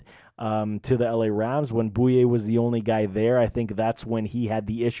traded to the LA Rams, when Bouye was the only guy there. I think that's when he had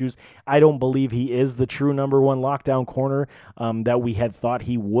the issues. I don't believe he is the true number one lockdown corner that we had thought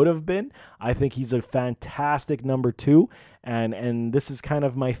he would have been. I think he's a fantastic number two. And this is kind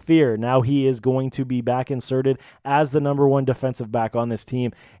of my fear. Now he is going to be back inserted as the number one defensive back on this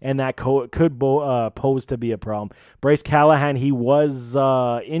team, and that could pose to be a problem. Bryce Callahan, he was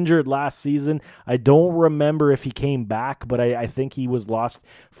injured last season. I don't remember if he came back, but I think he was lost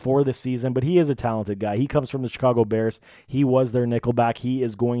for the season. But he is a talented guy. He comes from the Chicago Bears. He was their nickelback. He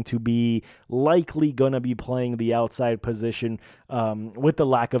is going to be likely going to be playing the outside position with the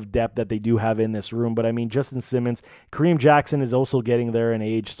lack of depth that they do have in this room. But I mean, Justin Simmons, Kareem Jackson is also getting there in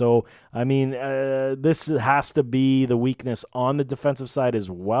age. So, I mean, this has to be the weakness on the defensive side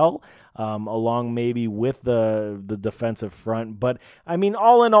as well, along maybe with the defensive front. But, I mean,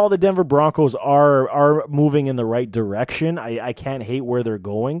 all in all, the Denver Broncos are moving in the right direction. I can't hate where they're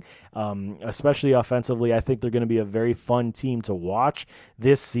going, especially offensively. I think they're going to be a very fun team to watch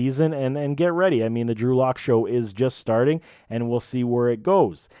this season, and get ready. I mean, the Drew Lock Show is just starting, and we'll see where it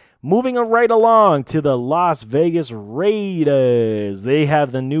goes. Moving right along to the Las Vegas Raiders. They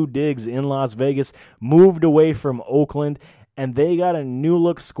have the new digs in Las Vegas, moved away from Oakland, and they got a new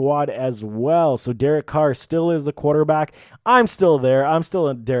look squad as well. So Derek Carr still is the quarterback. I'm still there. I'm still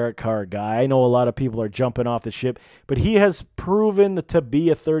a Derek Carr guy. I know a lot of people are jumping off the ship, but he has proven to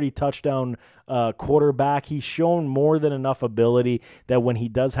be a 30-touchdown quarterback. He's shown more than enough ability that when he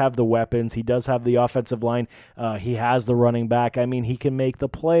does have the weapons, he does have the offensive line, he has the running back. I mean, he can make the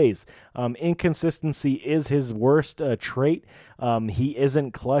plays. Inconsistency is his worst trait. He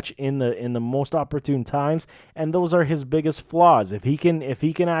isn't clutch in the most opportune times, and those are his biggest flaws. If he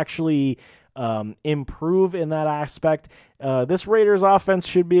can actually improve in that aspect, this Raiders offense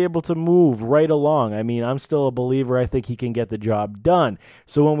should be able to move right along. I mean, I'm still a believer. I think he can get the job done.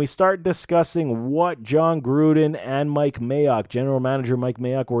 So when we start discussing what John Gruden and Mike Mayock, general manager Mike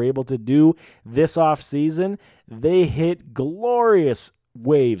Mayock, were able to do this offseason, they hit glorious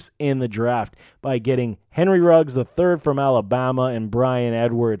waves in the draft by getting Henry Ruggs III from Alabama and Brian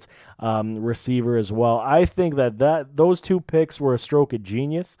Edwards, receiver as well. I think that those two picks were a stroke of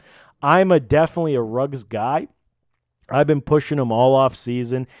genius. I'm definitely a Ruggs guy. I've been pushing him all off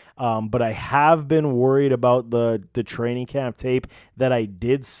season, but I have been worried about the training camp tape that I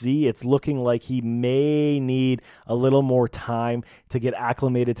did see. It's looking like he may need a little more time to get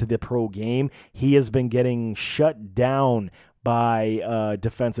acclimated to the pro game. He has been getting shut down by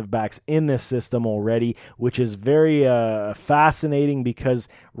defensive backs in this system already, which is very fascinating because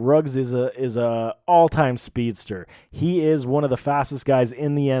Ruggs is a all-time speedster. He is one of the fastest guys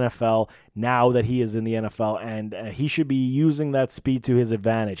in the NFL now that he is in the NFL, and he should be using that speed to his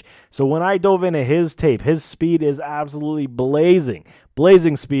advantage. So when I dove into his tape, his speed is absolutely blazing.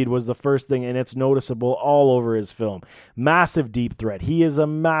 Blazing speed was the first thing, and it's noticeable all over his film. Massive deep threat. He is a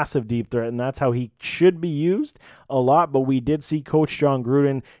massive deep threat, and that's how he should be used a lot, but we did see Coach John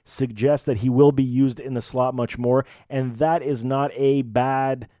Gruden suggest that he will be used in the slot much more, and that is not a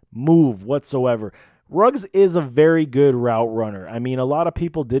bad move whatsoever. Ruggs is a very good route runner. I mean, a lot of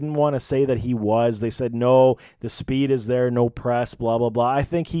people didn't want to say that he was. They said, no, the speed is there, no press, blah, blah, blah. I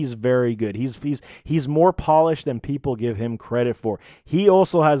think he's very good. He's more polished than people give him credit for. He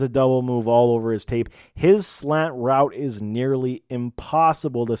also has a double move all over his tape. His slant route is nearly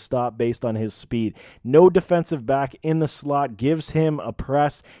impossible to stop based on his speed. No defensive back in the slot gives him a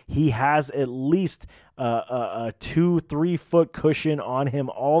press. He has at least a 2-3 foot cushion on him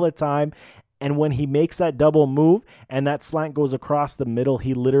all the time. And when he makes that double move and that slant goes across the middle,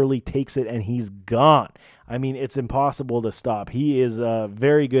 he literally takes it and he's gone. I mean, it's impossible to stop. He is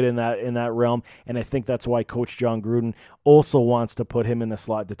very good in that realm, and I think that's why Coach John Gruden also wants to put him in the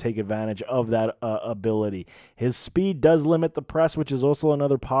slot to take advantage of that ability. His speed does limit the press, which is also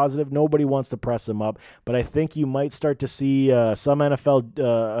another positive. Nobody wants to press him up, but I think you might start to see some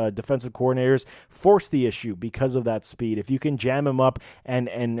NFL defensive coordinators force the issue because of that speed. If you can jam him up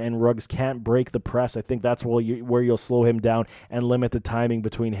and Ruggs can't break the press, I think that's where you'll slow him down and limit the timing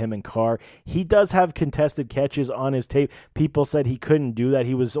between him and Carr. He does have contested catches on his tape. People said he couldn't do that.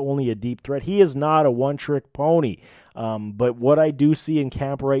 He was only a deep threat. He is not a one-trick pony. But what I do see in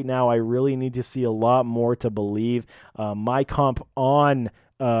camp right now, I really need to see a lot more to believe. My comp on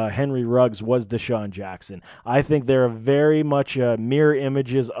Henry Ruggs was Deshaun Jackson. I think they're very much mirror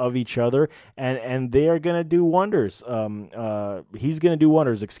images of each other, and they are going to do wonders. He's going to do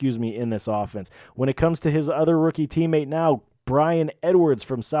wonders, in this offense. When it comes to his other rookie teammate now, Brian Edwards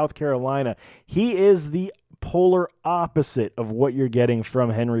from South Carolina, he is the polar opposite of what you're getting from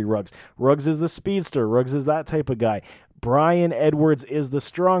Henry Ruggs. Ruggs is the speedster. Ruggs is that type of guy. Bryan Edwards is the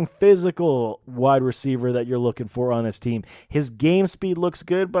strong physical wide receiver that you're looking for on this team. His game speed looks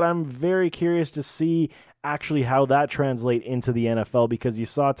good, but I'm very curious to see actually how that translate into the NFL, because you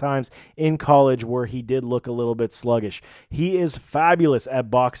saw times in college where he did look a little bit sluggish. He is fabulous at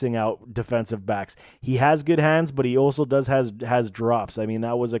boxing out defensive backs. He has good hands, but he also has drops. I mean,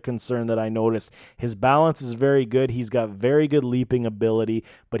 that was a concern that I noticed. His balance is very good. He's got very good leaping ability,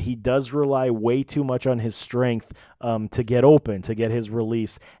 but he does rely way too much on his strength to get open, to get his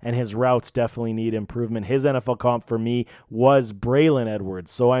release, and his routes definitely need improvement. His NFL comp for me was Braylon Edwards.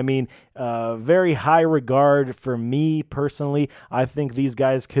 So, I mean, very high regard for me personally. I think these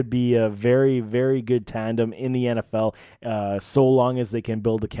guys could be a very, very good tandem in the NFL so long as they can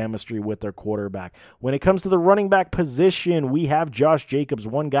build the chemistry with their quarterback. When it comes to the running back position, we have Josh Jacobs,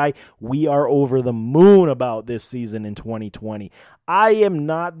 one guy we are over the moon about this season in 2020. I am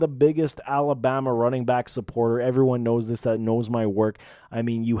not the biggest Alabama running back supporter. Everyone knows this, that knows my work. I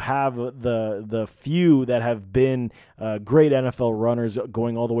mean, you have the few that have been great NFL runners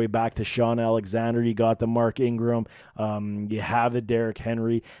going all the way back to Sean Alexander. You got the Mark Ingram. You have the Derrick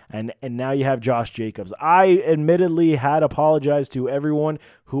Henry. And now you have Josh Jacobs. I admittedly had apologized to everyone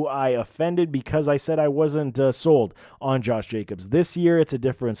who I offended because I said I wasn't sold on Josh Jacobs. This year, it's a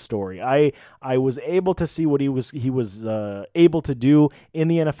different story. I was able to see what he was able to do in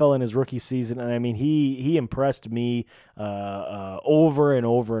the NFL in his rookie season, and I mean he impressed me over and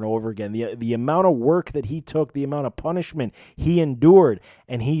over and over again. The amount of work that he took, the amount of punishment he endured,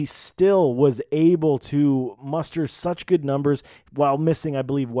 and he still was able to muster such good numbers while missing, I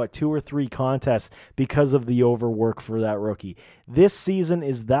believe, 2 or 3 contests because of the overwork for that rookie. This season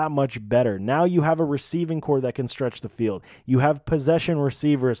is that much better. Now you have a receiving core that can stretch the field. You have possession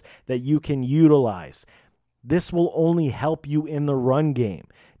receivers that you can utilize. This will only help you in the run game.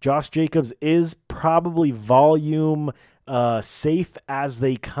 Josh Jacobs is probably volume safe as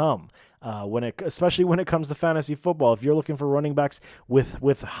they come. Especially when it comes to fantasy football. If you're looking for running backs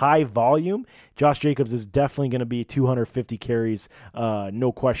with high volume, Josh Jacobs is definitely going to be 250 carries,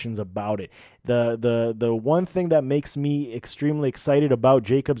 no questions about it. The one thing that makes me extremely excited about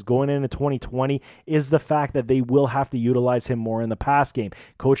Jacobs going into 2020 is the fact that they will have to utilize him more in the pass game.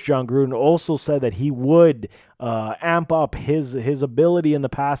 Coach John Gruden also said that he would amp up his ability in the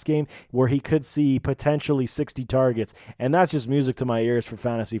pass game, where he could see potentially 60 targets, and that's just music to my ears for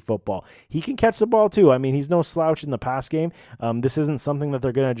fantasy football. He can catch the ball too. I mean, he's no slouch in the pass game. This isn't something that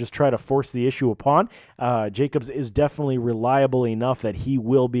they're going to just try to force the issue upon. Jacobs is definitely reliable enough that he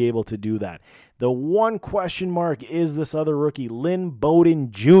will be able to do that. The one question mark is this other rookie, Lynn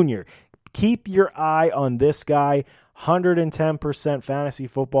Bowden Jr. Keep your eye on this guy. 110% fantasy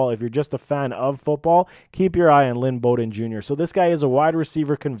football. If you're just a fan of football, keep your eye on Lynn Bowden Jr. So this guy is a wide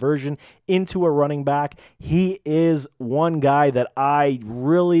receiver conversion into a running back. He is one guy that I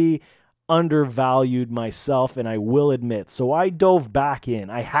really undervalued myself, and I will admit. So I dove back in.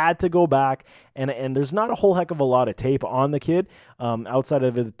 I had to go back, and there's not a whole heck of a lot of tape on the kid outside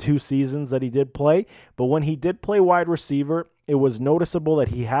of the 2 seasons that he did play. But when he did play wide receiver, it was noticeable that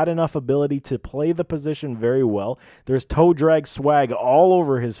he had enough ability to play the position very well. There's toe drag swag all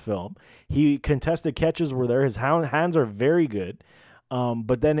over his film. He contested catches were there. His hands are very good.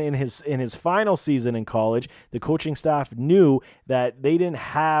 But then in his final season in college, the coaching staff knew that they didn't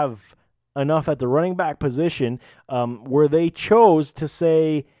have enough at the running back position, where they chose to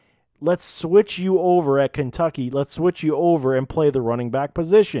say, let's switch you over at Kentucky. Let's switch you over and play the running back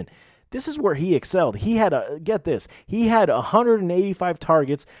position. This is where he excelled. He had he had 185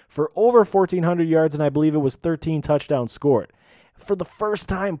 targets for over 1,400 yards, and I believe it was 13 touchdowns scored. For the first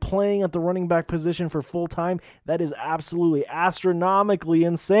time playing at the running back position for full time, that is absolutely astronomically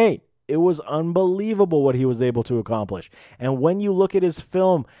insane. It was unbelievable what he was able to accomplish. And when you look at his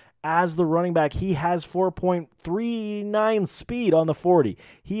film as the running back, he has 4.39 speed on the 40.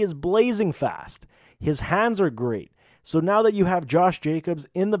 He is blazing fast. His hands are great. So now that you have Josh Jacobs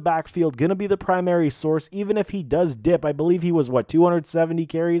in the backfield, going to be the primary source, even if he does dip, I believe he was, 270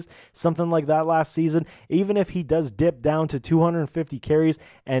 carries, something like that last season. Even if he does dip down to 250 carries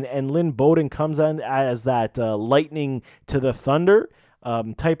and Lynn Bowden comes in as that lightning to the thunder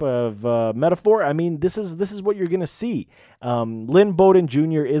type of metaphor, I mean, this is what you're going to see. Lynn Bowden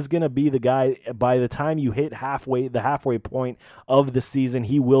Jr. is going to be the guy by the time you hit the halfway point of the season.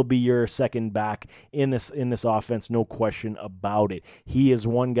 He will be your second back in this offense, no question about it. He is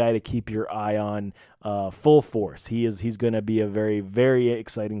one guy to keep your eye on full force. He's going to be a very, very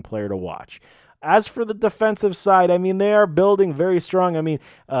exciting player to watch. As for the defensive side, I mean, they are building very strong. I mean,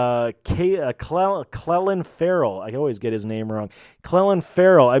 Clelin Ferrell, I always get his name wrong. Clelin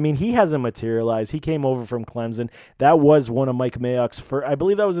Ferrell, I mean, he hasn't materialized. He came over from Clemson. That was one of Mike Mayock's first, I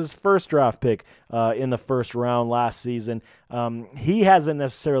believe that was his first draft pick in the first round last season. He hasn't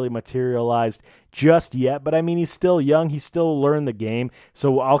necessarily materialized just yet, but I mean, he's still young. He's still learned the game,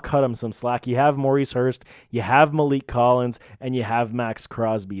 so I'll cut him some slack. You have Maurice Hurst, you have Malik Collins, and you have Max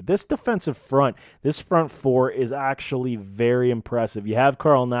Crosby. This defensive front, this front four is actually very impressive. You have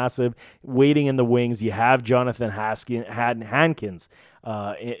Carl Nassib waiting in the wings. You have Jonathan Hankins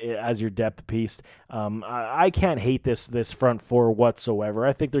as your depth piece. I can't hate this front four whatsoever.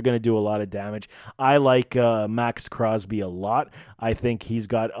 I think they're going to do a lot of damage. I like Max Crosby a lot. I think he's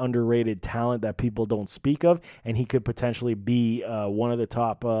got underrated talent that people don't speak of, and he could potentially be one of the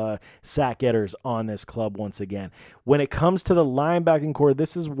top sack getters on this club once again. When it comes to the linebacking core,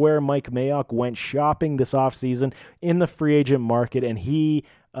 this is where Mike Mayock went shopping this offseason in the free agent market, and he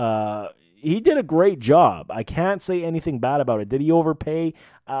did a great job. I can't say anything bad about it. Did he overpay?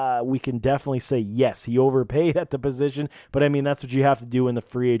 We can definitely say yes, he overpaid at the position, but I mean, that's what you have to do in the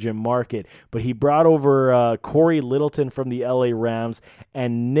free agent market. But he brought over Corey Littleton from the LA Rams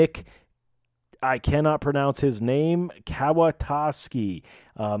and Nick, I cannot pronounce his name, Kwiatkowski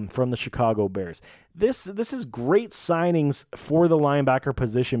from the Chicago Bears. This is great signings for the linebacker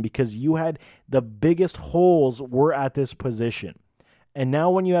position because you had the biggest holes were at this position. And now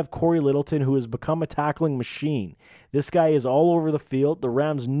when you have Corey Littleton, who has become a tackling machine, this guy is all over the field. The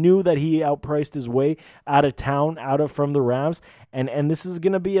Rams knew that he outpriced his way out of town, from the Rams. And this is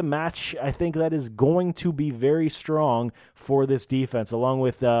going to be a match, I think, that is going to be very strong for this defense, along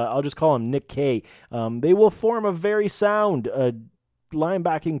with, I'll just call him Nick Kay. They will form a very sound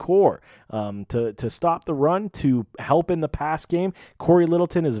linebacking core to stop the run, to help in the pass game. Corey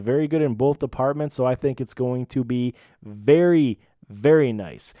Littleton is very good in both departments, so I think it's going to be very, very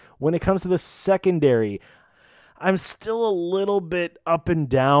nice. When it comes to the secondary, I'm still a little bit up and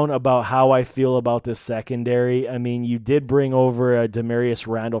down about how I feel about this secondary. I mean, you did bring over Demarius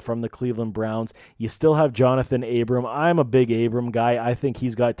Randall from the Cleveland Browns. You still have Jonathan Abram. I'm a big Abram guy. I think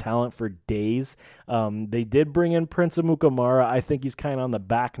he's got talent for days. They did bring in Prince Amukamara. I think he's kind of on the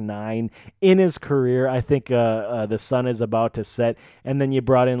back nine in his career. I think the sun is about to set. And then you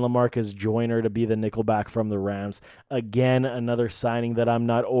brought in LaMarcus Joyner to be the nickelback from the Rams. Again, another signing that I'm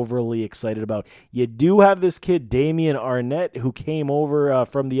not overly excited about. You do have this kid, Damian Arnett, who came over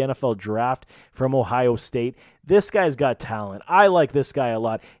from the NFL draft from Ohio State. This guy's got talent. I like this guy a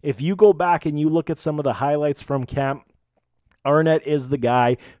lot. If you go back and you look at some of the highlights from camp, Arnett is the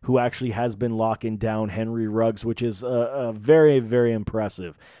guy who actually has been locking down Henry Ruggs, which is very, very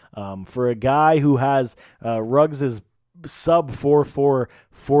impressive. For a guy who has Ruggs' sub 4.4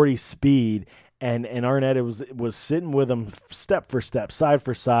 40 speed, and Arnett was sitting with him step for step, side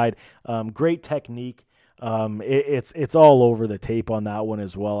for side. Great technique. It's all over the tape on that one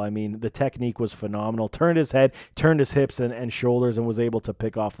as well. I mean, the technique was phenomenal. Turned his head, turned his hips and shoulders, and was able to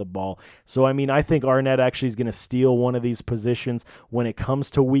pick off the ball. So, I mean, I think Arnett actually is going to steal one of these positions when it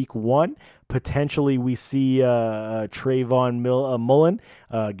comes to week one. Potentially, we see Trayvon Mullen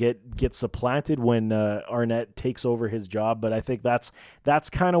get supplanted when Arnett takes over his job. But I think that's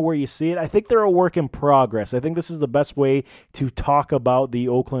kind of where you see it. I think they're a work in progress. I think this is the best way to talk about the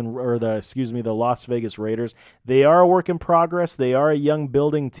Las Vegas Raiders. They are a work in progress. They are a young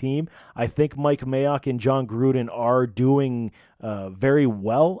building team. I think Mike Mayock and John Gruden are doing very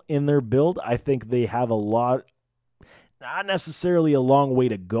well in their build. I think they have not necessarily a long way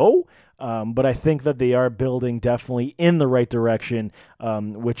to go, but I think that they are building definitely in the right direction,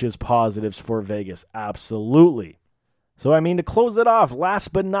 which is positives for Vegas. Absolutely. So, I mean, to close it off,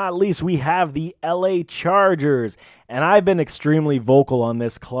 last but not least, we have the LA Chargers. And I've been extremely vocal on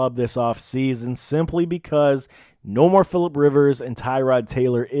this club this offseason simply because no more Phillip Rivers and Tyrod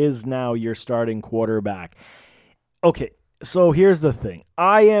Taylor is now your starting quarterback. Okay, so here's the thing.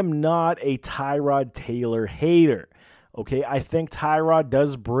 I am not a Tyrod Taylor hater. Okay, I think Tyrod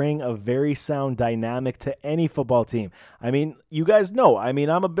does bring a very sound dynamic to any football team. I mean, you guys know, I'm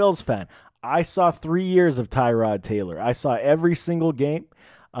a Bills fan. I saw 3 years of Tyrod Taylor. I saw every single game.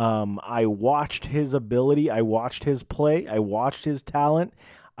 I watched his ability. I watched his play. I watched his talent.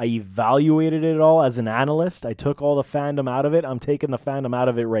 I evaluated it all as an analyst. I took all the fandom out of it. I'm taking the fandom out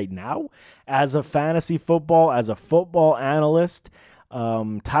of it right now. As a fantasy football, as a football analyst,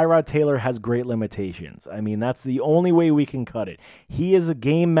 Tyrod Taylor has great limitations. I mean, that's the only way we can cut it. He is a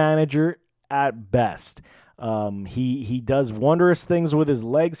game manager at best. He does wondrous things with his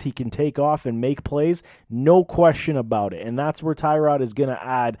legs. He can take off and make plays, no question about it. And that's where Tyrod is going to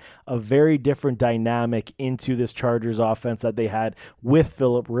add a very different dynamic into this Chargers offense that they had with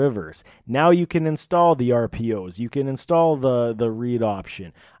Phillip Rivers. Now you can install the RPOs. You can install the read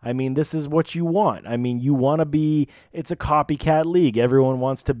option. I mean, this is what you want. I mean, you want to be, it's a copycat league. Everyone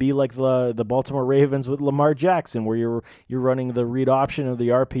wants to be like the Baltimore Ravens with Lamar Jackson, where you're running the read option of the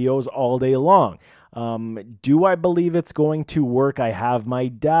RPOs all day long. Do I believe it's going to work? I have my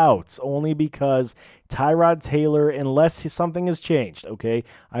doubts, only because Tyrod Taylor, unless something has changed, okay?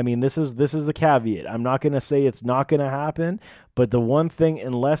 I mean, this is the caveat. I'm not going to say it's not going to happen, but the one thing,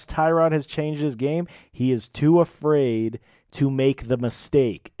 unless Tyrod has changed his game, he is too afraid to make the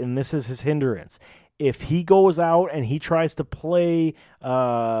mistake, and this is his hindrance. If he goes out and he tries to play,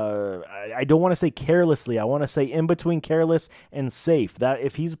 I don't want to say carelessly. I want to say in between careless and safe. That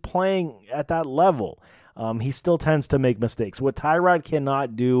if he's playing at that level, he still tends to make mistakes. What Tyrod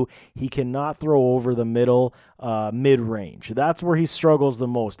cannot do, he cannot throw over the middle, mid-range. That's where he struggles the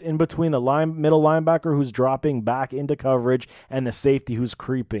most, in between the middle linebacker who's dropping back into coverage and the safety who's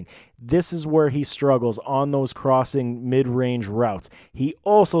creeping. This is where he struggles on those crossing mid-range routes. He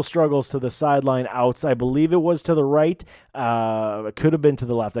also struggles to the sideline outs. I believe it was to the right. It could have been to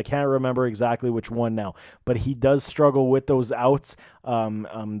the left. I can't remember exactly which one now, but he does struggle with those outs.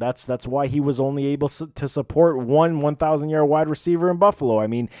 That's why he was only able to support one 1,000-yard wide receiver in Buffalo. I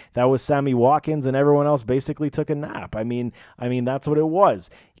mean, that was Sammy Watkins, and everyone else basically took a nap. I mean, that's what it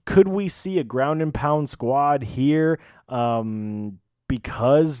was. Could we see a ground and pound squad here?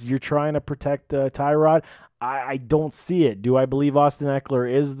 Because you're trying to protect Tyrod? I don't see it. Do I believe Austin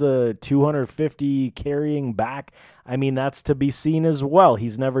Eckler is the 250 carrying back? I mean, that's to be seen as well.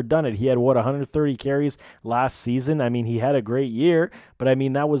 He's never done it. He had, 130 carries last season? I mean, he had a great year, but I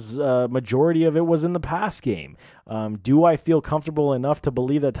mean, that was majority of it was in the pass game. Do I feel comfortable enough to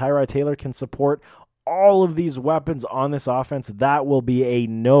believe that Tyrod Taylor can support all of these weapons on this offense? That will be a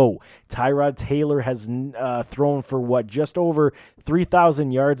no. Tyrod Taylor has thrown for just over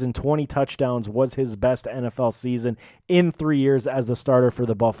 3,000 yards and 20 touchdowns, was his best NFL season in 3 years as the starter for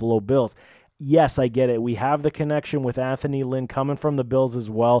the Buffalo Bills. Yes, I get it. We have the connection with Anthony Lynn coming from the Bills as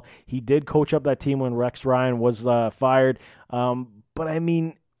well. He did coach up that team when Rex Ryan was fired. But I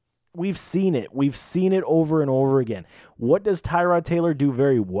mean, we've seen it. We've seen it over and over again. What does Tyrod Taylor do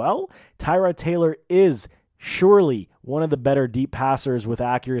very well? Tyrod Taylor is surely one of the better deep passers with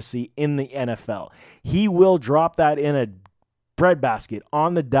accuracy in the NFL. He will drop that in a breadbasket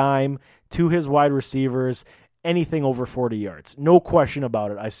on the dime to his wide receivers, anything over 40 yards. No question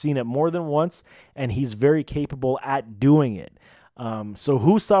about it. I've seen it more than once, and he's very capable at doing it. So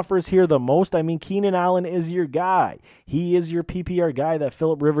who suffers here the most? I mean, Keenan Allen is your guy. He is your PPR guy that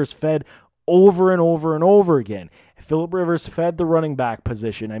Phillip Rivers fed over and over and over again. Phillip Rivers fed the running back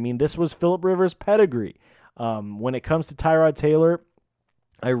position. I mean, this was Phillip Rivers' pedigree. When it comes to Tyrod Taylor,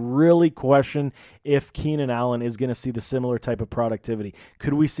 I really question if Keenan Allen is going to see the similar type of productivity.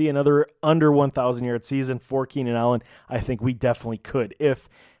 Could we see another under 1,000-yard season for Keenan Allen? I think we definitely could if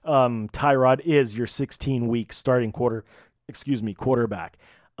Tyrod is your 16-week starting quarterback.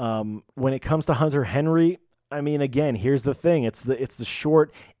 When it comes to Hunter Henry, I mean, again, here's the thing. It's the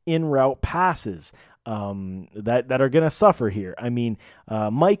short in-route passes that are going to suffer here. I mean,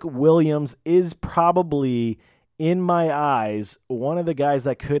 Mike Williams is probably, in my eyes, one of the guys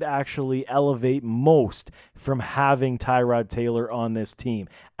that could actually elevate most from having Tyrod Taylor on this team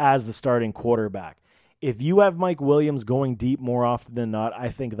as the starting quarterback. If you have Mike Williams going deep more often than not, I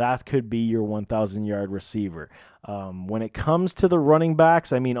think that could be your 1,000-yard receiver. When it comes to the running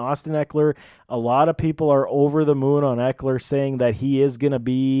backs, I mean, Austin Eckler, a lot of people are over the moon on Eckler, saying that he is going to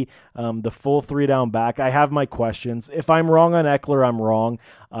be the full three-down back. I have my questions. If I'm wrong on Eckler, I'm wrong.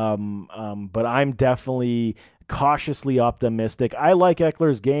 But I'm definitely cautiously optimistic. I like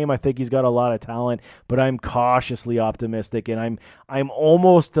Eckler's game. I think he's got a lot of talent, but I'm cautiously optimistic, and I'm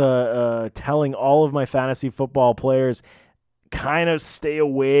almost telling all of my fantasy football players, kind of stay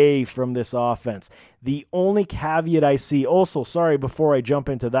away from this offense. The only caveat I see, also, sorry, before I jump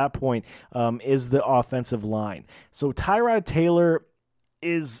into that point, is the offensive line. So Tyrod Taylor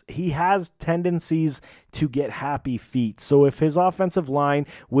he has tendencies to get happy feet. So if his offensive line,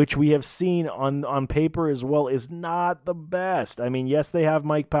 which we have seen on paper as well, is not the best. I mean, yes, they have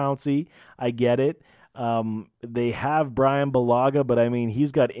Mike Pouncey. I get it. They have Brian Bulaga, but I mean,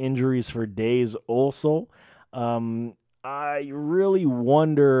 he's got injuries for days also. I really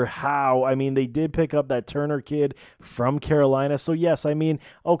wonder how. I mean, they did pick up that Turner kid from Carolina. So, yes, I mean,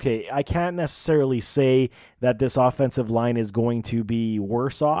 okay, I can't necessarily say that this offensive line is going to be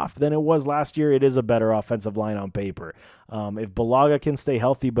worse off than it was last year. It is a better offensive line on paper. If Bulaga can stay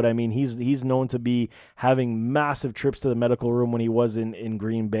healthy, but I mean, he's known to be having massive trips to the medical room when he was in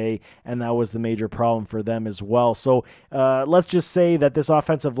Green Bay, and that was the major problem for them as well. So let's just say that this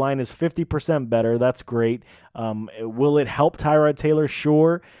offensive line is 50% better. That's great. Will it help Tyrod Taylor?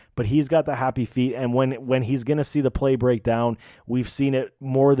 Sure. But he's got the happy feet, and when he's going to see the play break down, we've seen it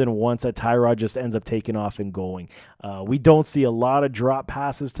more than once that Tyrod just ends up taking off and going. We don't see a lot of drop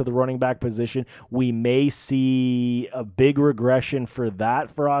passes to the running back position. We may see a big regression for that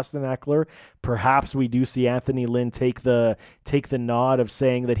for Austin Eckler. Perhaps we do see Anthony Lynn take the nod of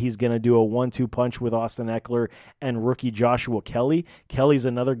saying that he's going to do a 1-2 punch with Austin Eckler and rookie Joshua Kelly. Kelly's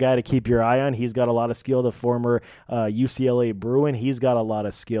another guy to keep your eye on. He's got a lot of skill. The former UCLA Bruin, he's got a lot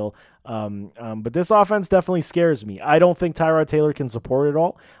of skill. But this offense definitely scares me. I don't think Tyrod Taylor can support it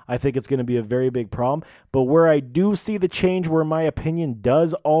all. I think it's going to be a very big problem. But where I do see the change, where my opinion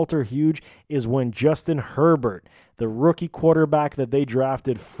does alter huge, is when Justin Herbert, the rookie quarterback that they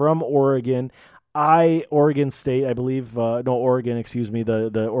drafted from Oregon, the Oregon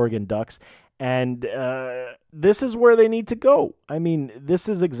Ducks. And this is where they need to go. I mean, this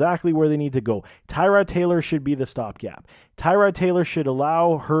is exactly where they need to go. Tyrod Taylor should be the stopgap. Tyrod Taylor should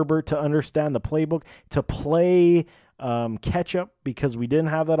allow Herbert to understand the playbook, to play catch up, because we didn't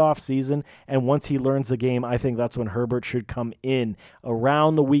have that off season. And once he learns the game, I think that's when Herbert should come in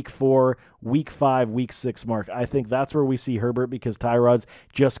around the week 4, week 5, week 6 mark. I think that's where we see Herbert, because Tyrod's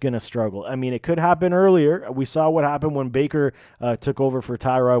just going to struggle. I mean, it could happen earlier. We saw what happened when Baker took over for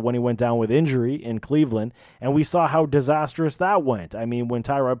Tyrod when he went down with injury in Cleveland, and we saw how disastrous that went. I mean, when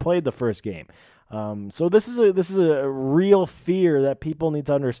Tyrod played the first game. So this is a real fear that people need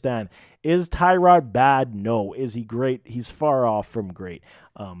to understand. Is Tyrod bad? No. Is he great? He's far off from great.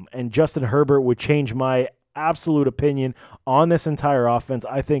 And Justin Herbert would change my absolute opinion on this entire offense.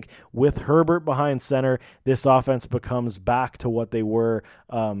 I think with Herbert behind center, this offense becomes back to what they were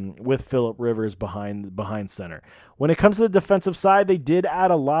with Phillip Rivers behind center. When it comes to the defensive side, they did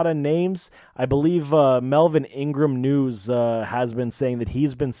add a lot of names. I believe Melvin Ingram News has been saying that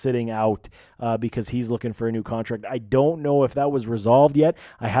he's been sitting out because he's looking for a new contract. I don't know if that was resolved yet.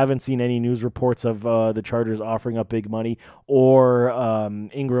 I haven't seen any news reports of the Chargers offering up big money or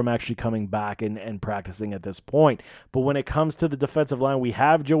Ingram actually coming back and practicing at this point. But when it comes to the defensive line, we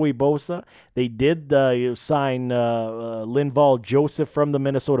have Joey Bosa. They did sign Linval Joseph from the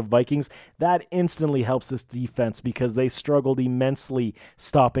Minnesota Vikings. That instantly helps this defense because they struggled immensely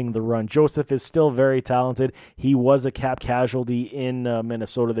stopping the run. Joseph is still very talented. He was a cap casualty in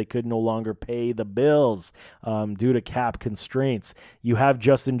Minnesota. They could no longer pay the bills due to cap constraints. You have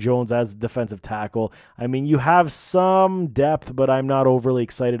Justin Jones as defensive tackle. I mean, you have some depth, but I'm not overly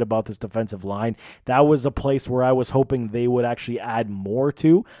excited about this defensive line. That was a place where I was hoping they would actually add more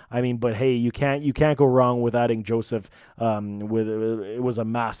to. I mean, but hey, you can't go wrong with adding Joseph. It was a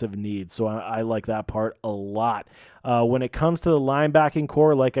massive need, so I like that part a lot. When it comes to the linebacking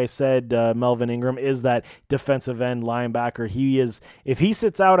core, like I said, Melvin Ingram is that defensive end linebacker. If he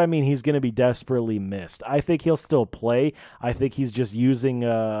sits out, I mean, he's going to be desperately missed. I think he'll still play. I think he's just using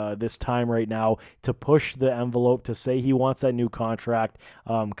this time right now to push the envelope, to say he wants that new contract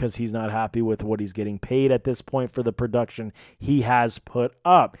because he's not happy with what he's getting paid at this point for the production he has put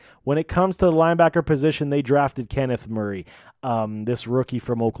up. When it comes to the linebacker position, they drafted Kenneth Murray. This rookie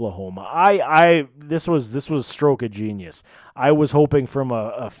from Oklahoma. This was stroke of genius. I was hoping from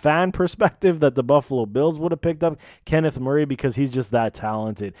a fan perspective that the Buffalo Bills would have picked up Kenneth Murray because he's just that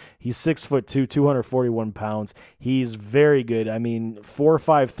talented. He's 6'2", 241 pounds. He's very good. I mean,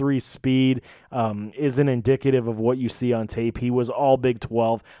 4.53 speed isn't indicative of what you see on tape. He was all Big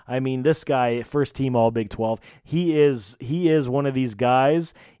 12. I mean, this guy, first team all Big 12. He is one of these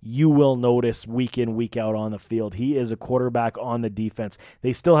guys you will notice week in, week out on the field. He is a quarterback on the defense.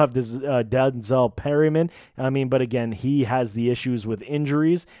 They still have this Denzel Perryman. I mean, but again, he has the issues with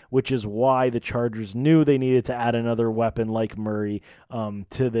injuries, which is why the Chargers knew they needed to add another weapon like Murray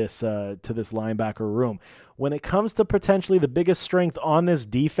to this linebacker room. When it comes to potentially the biggest strength on this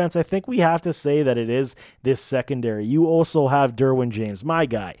defense, I think we have to say that it is this secondary. You also have Derwin James, my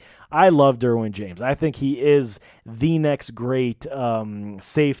guy. I love Derwin James. I think he is the next great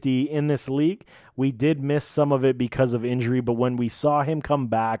safety in this league. We did miss some of it because of injury, but when we saw him come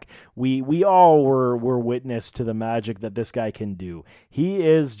back, we all were witness to the magic that this guy can do. He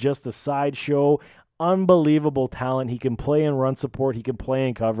is just a sideshow. unbelievable talent. He can play in run support. He can play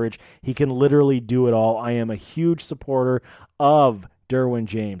in coverage. He can literally do it all. I am a huge supporter of Derwin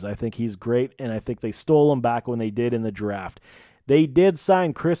James. I think he's great, and I think they stole him back when they did in the draft. They did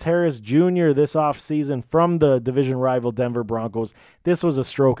sign Chris Harris Jr. this offseason from the division rival Denver Broncos. This was a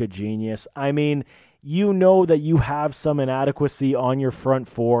stroke of genius. I mean, you know that you have some inadequacy on your front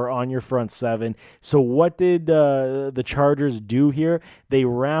four, on your front seven. So what did the Chargers do here? They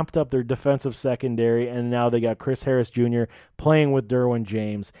ramped up their defensive secondary, and now they got Chris Harris Jr. playing with Derwin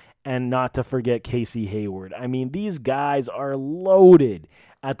James, and not to forget Casey Hayward. I mean, these guys are loaded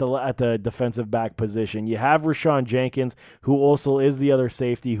at the defensive back position. You have Rashawn Jenkins, who also is the other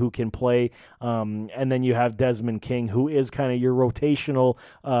safety who can play, and then you have Desmond King, who is kind of your rotational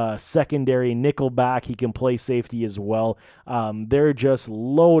secondary nickel back. He can play safety as well. They're just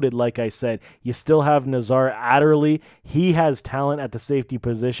loaded, like I said. You still have Nazar Adderley. He has talent at the safety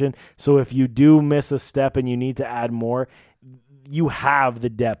position, so if you do miss a step and you need to add more, you have the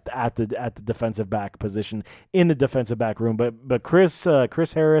depth at the defensive back position in the defensive back room. But Chris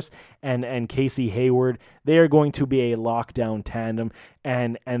Harris and Casey Hayward, they are going to be a lockdown tandem.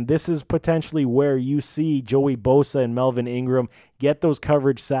 And this is potentially where you see Joey Bosa and Melvin Ingram get those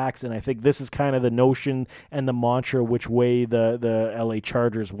coverage sacks. And I think this is kind of the notion and the mantra which way the LA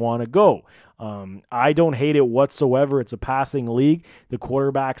Chargers want to go. I don't hate it whatsoever. It's a passing league. The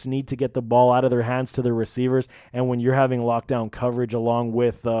quarterbacks need to get the ball out of their hands to their receivers. And when you're having lockdown coverage along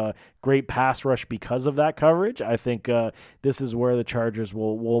with great pass rush because of that coverage, I think this is where the Chargers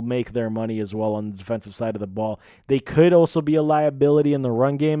will make their money as well on the defensive side of the ball. They could also be a liability in the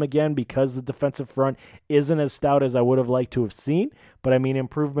run game again because the defensive front isn't as stout as I would have liked to have seen. But, I mean,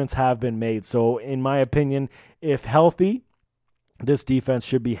 improvements have been made. So, in my opinion, if healthy, this defense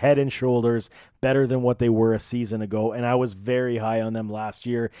should be head and shoulders better than what they were a season ago, and I was very high on them last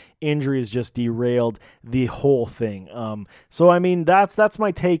year. Injuries just derailed the whole thing. So, I mean, that's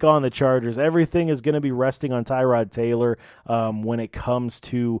my take on the Chargers. Everything is going to be resting on Tyrod Taylor when it comes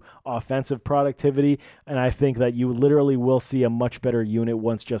to offensive productivity, and I think that you literally will see a much better unit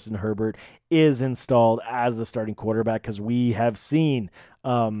once Justin Herbert is installed as the starting quarterback, because we have seen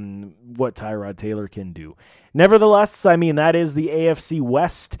what Tyrod Taylor can do. Nevertheless, I mean, that is the AFC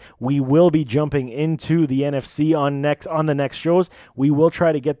West. We will be jumping into the NFC on the next shows. We will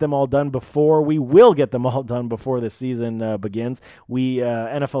try to get them all done before the season begins.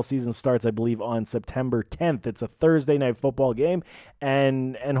 NFL season starts, I believe, on September 10th. It's a Thursday night football game,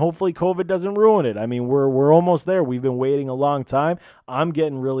 and hopefully COVID doesn't ruin it. I mean, we're almost there. We've been waiting a long time. I'm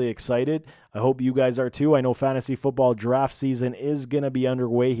getting really excited. I hope you guys are too. I know fantasy football draft season is going to be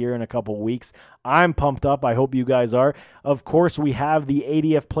underway here in a couple weeks. I'm pumped up. I hope you guys are. Of course, we have the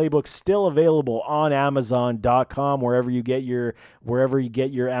ADF playbook still available on Amazon.com, wherever you get your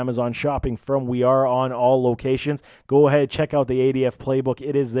Amazon shopping from. We are on all locations. Go ahead, check out the ADF playbook.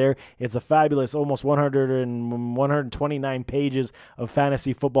 It is there. It's a fabulous, almost 129 pages of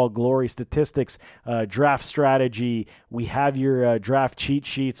fantasy football glory, statistics, draft strategy. We have your draft cheat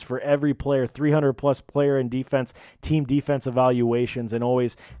sheets for every player, 300-plus player and defense, team defense evaluations, and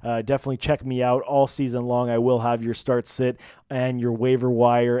always definitely check me out all season long. I will have your start sit and your waiver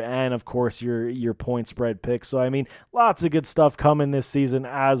wire and, of course, your point spread picks. So, I mean, lots of good stuff coming this season,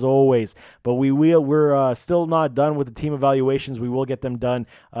 as always. But we're still not done with the team evaluations. We will get them done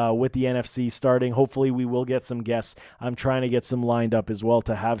with the NFC starting. Hopefully, we will get some guests. I'm trying to get some lined up as well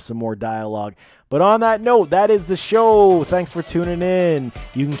to have some more dialogue. But on that note, that is the show. Thanks for tuning in.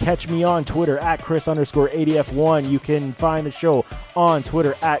 You can catch me on Twitter at Chris_ADF1. You can find the show on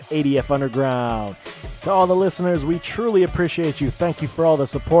Twitter at ADF Underground. To all the listeners, we truly appreciate you. Thank you for all the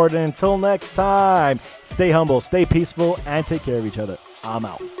support. And until next time, stay humble, stay peaceful, and take care of each other. I'm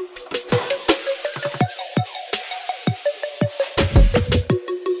out.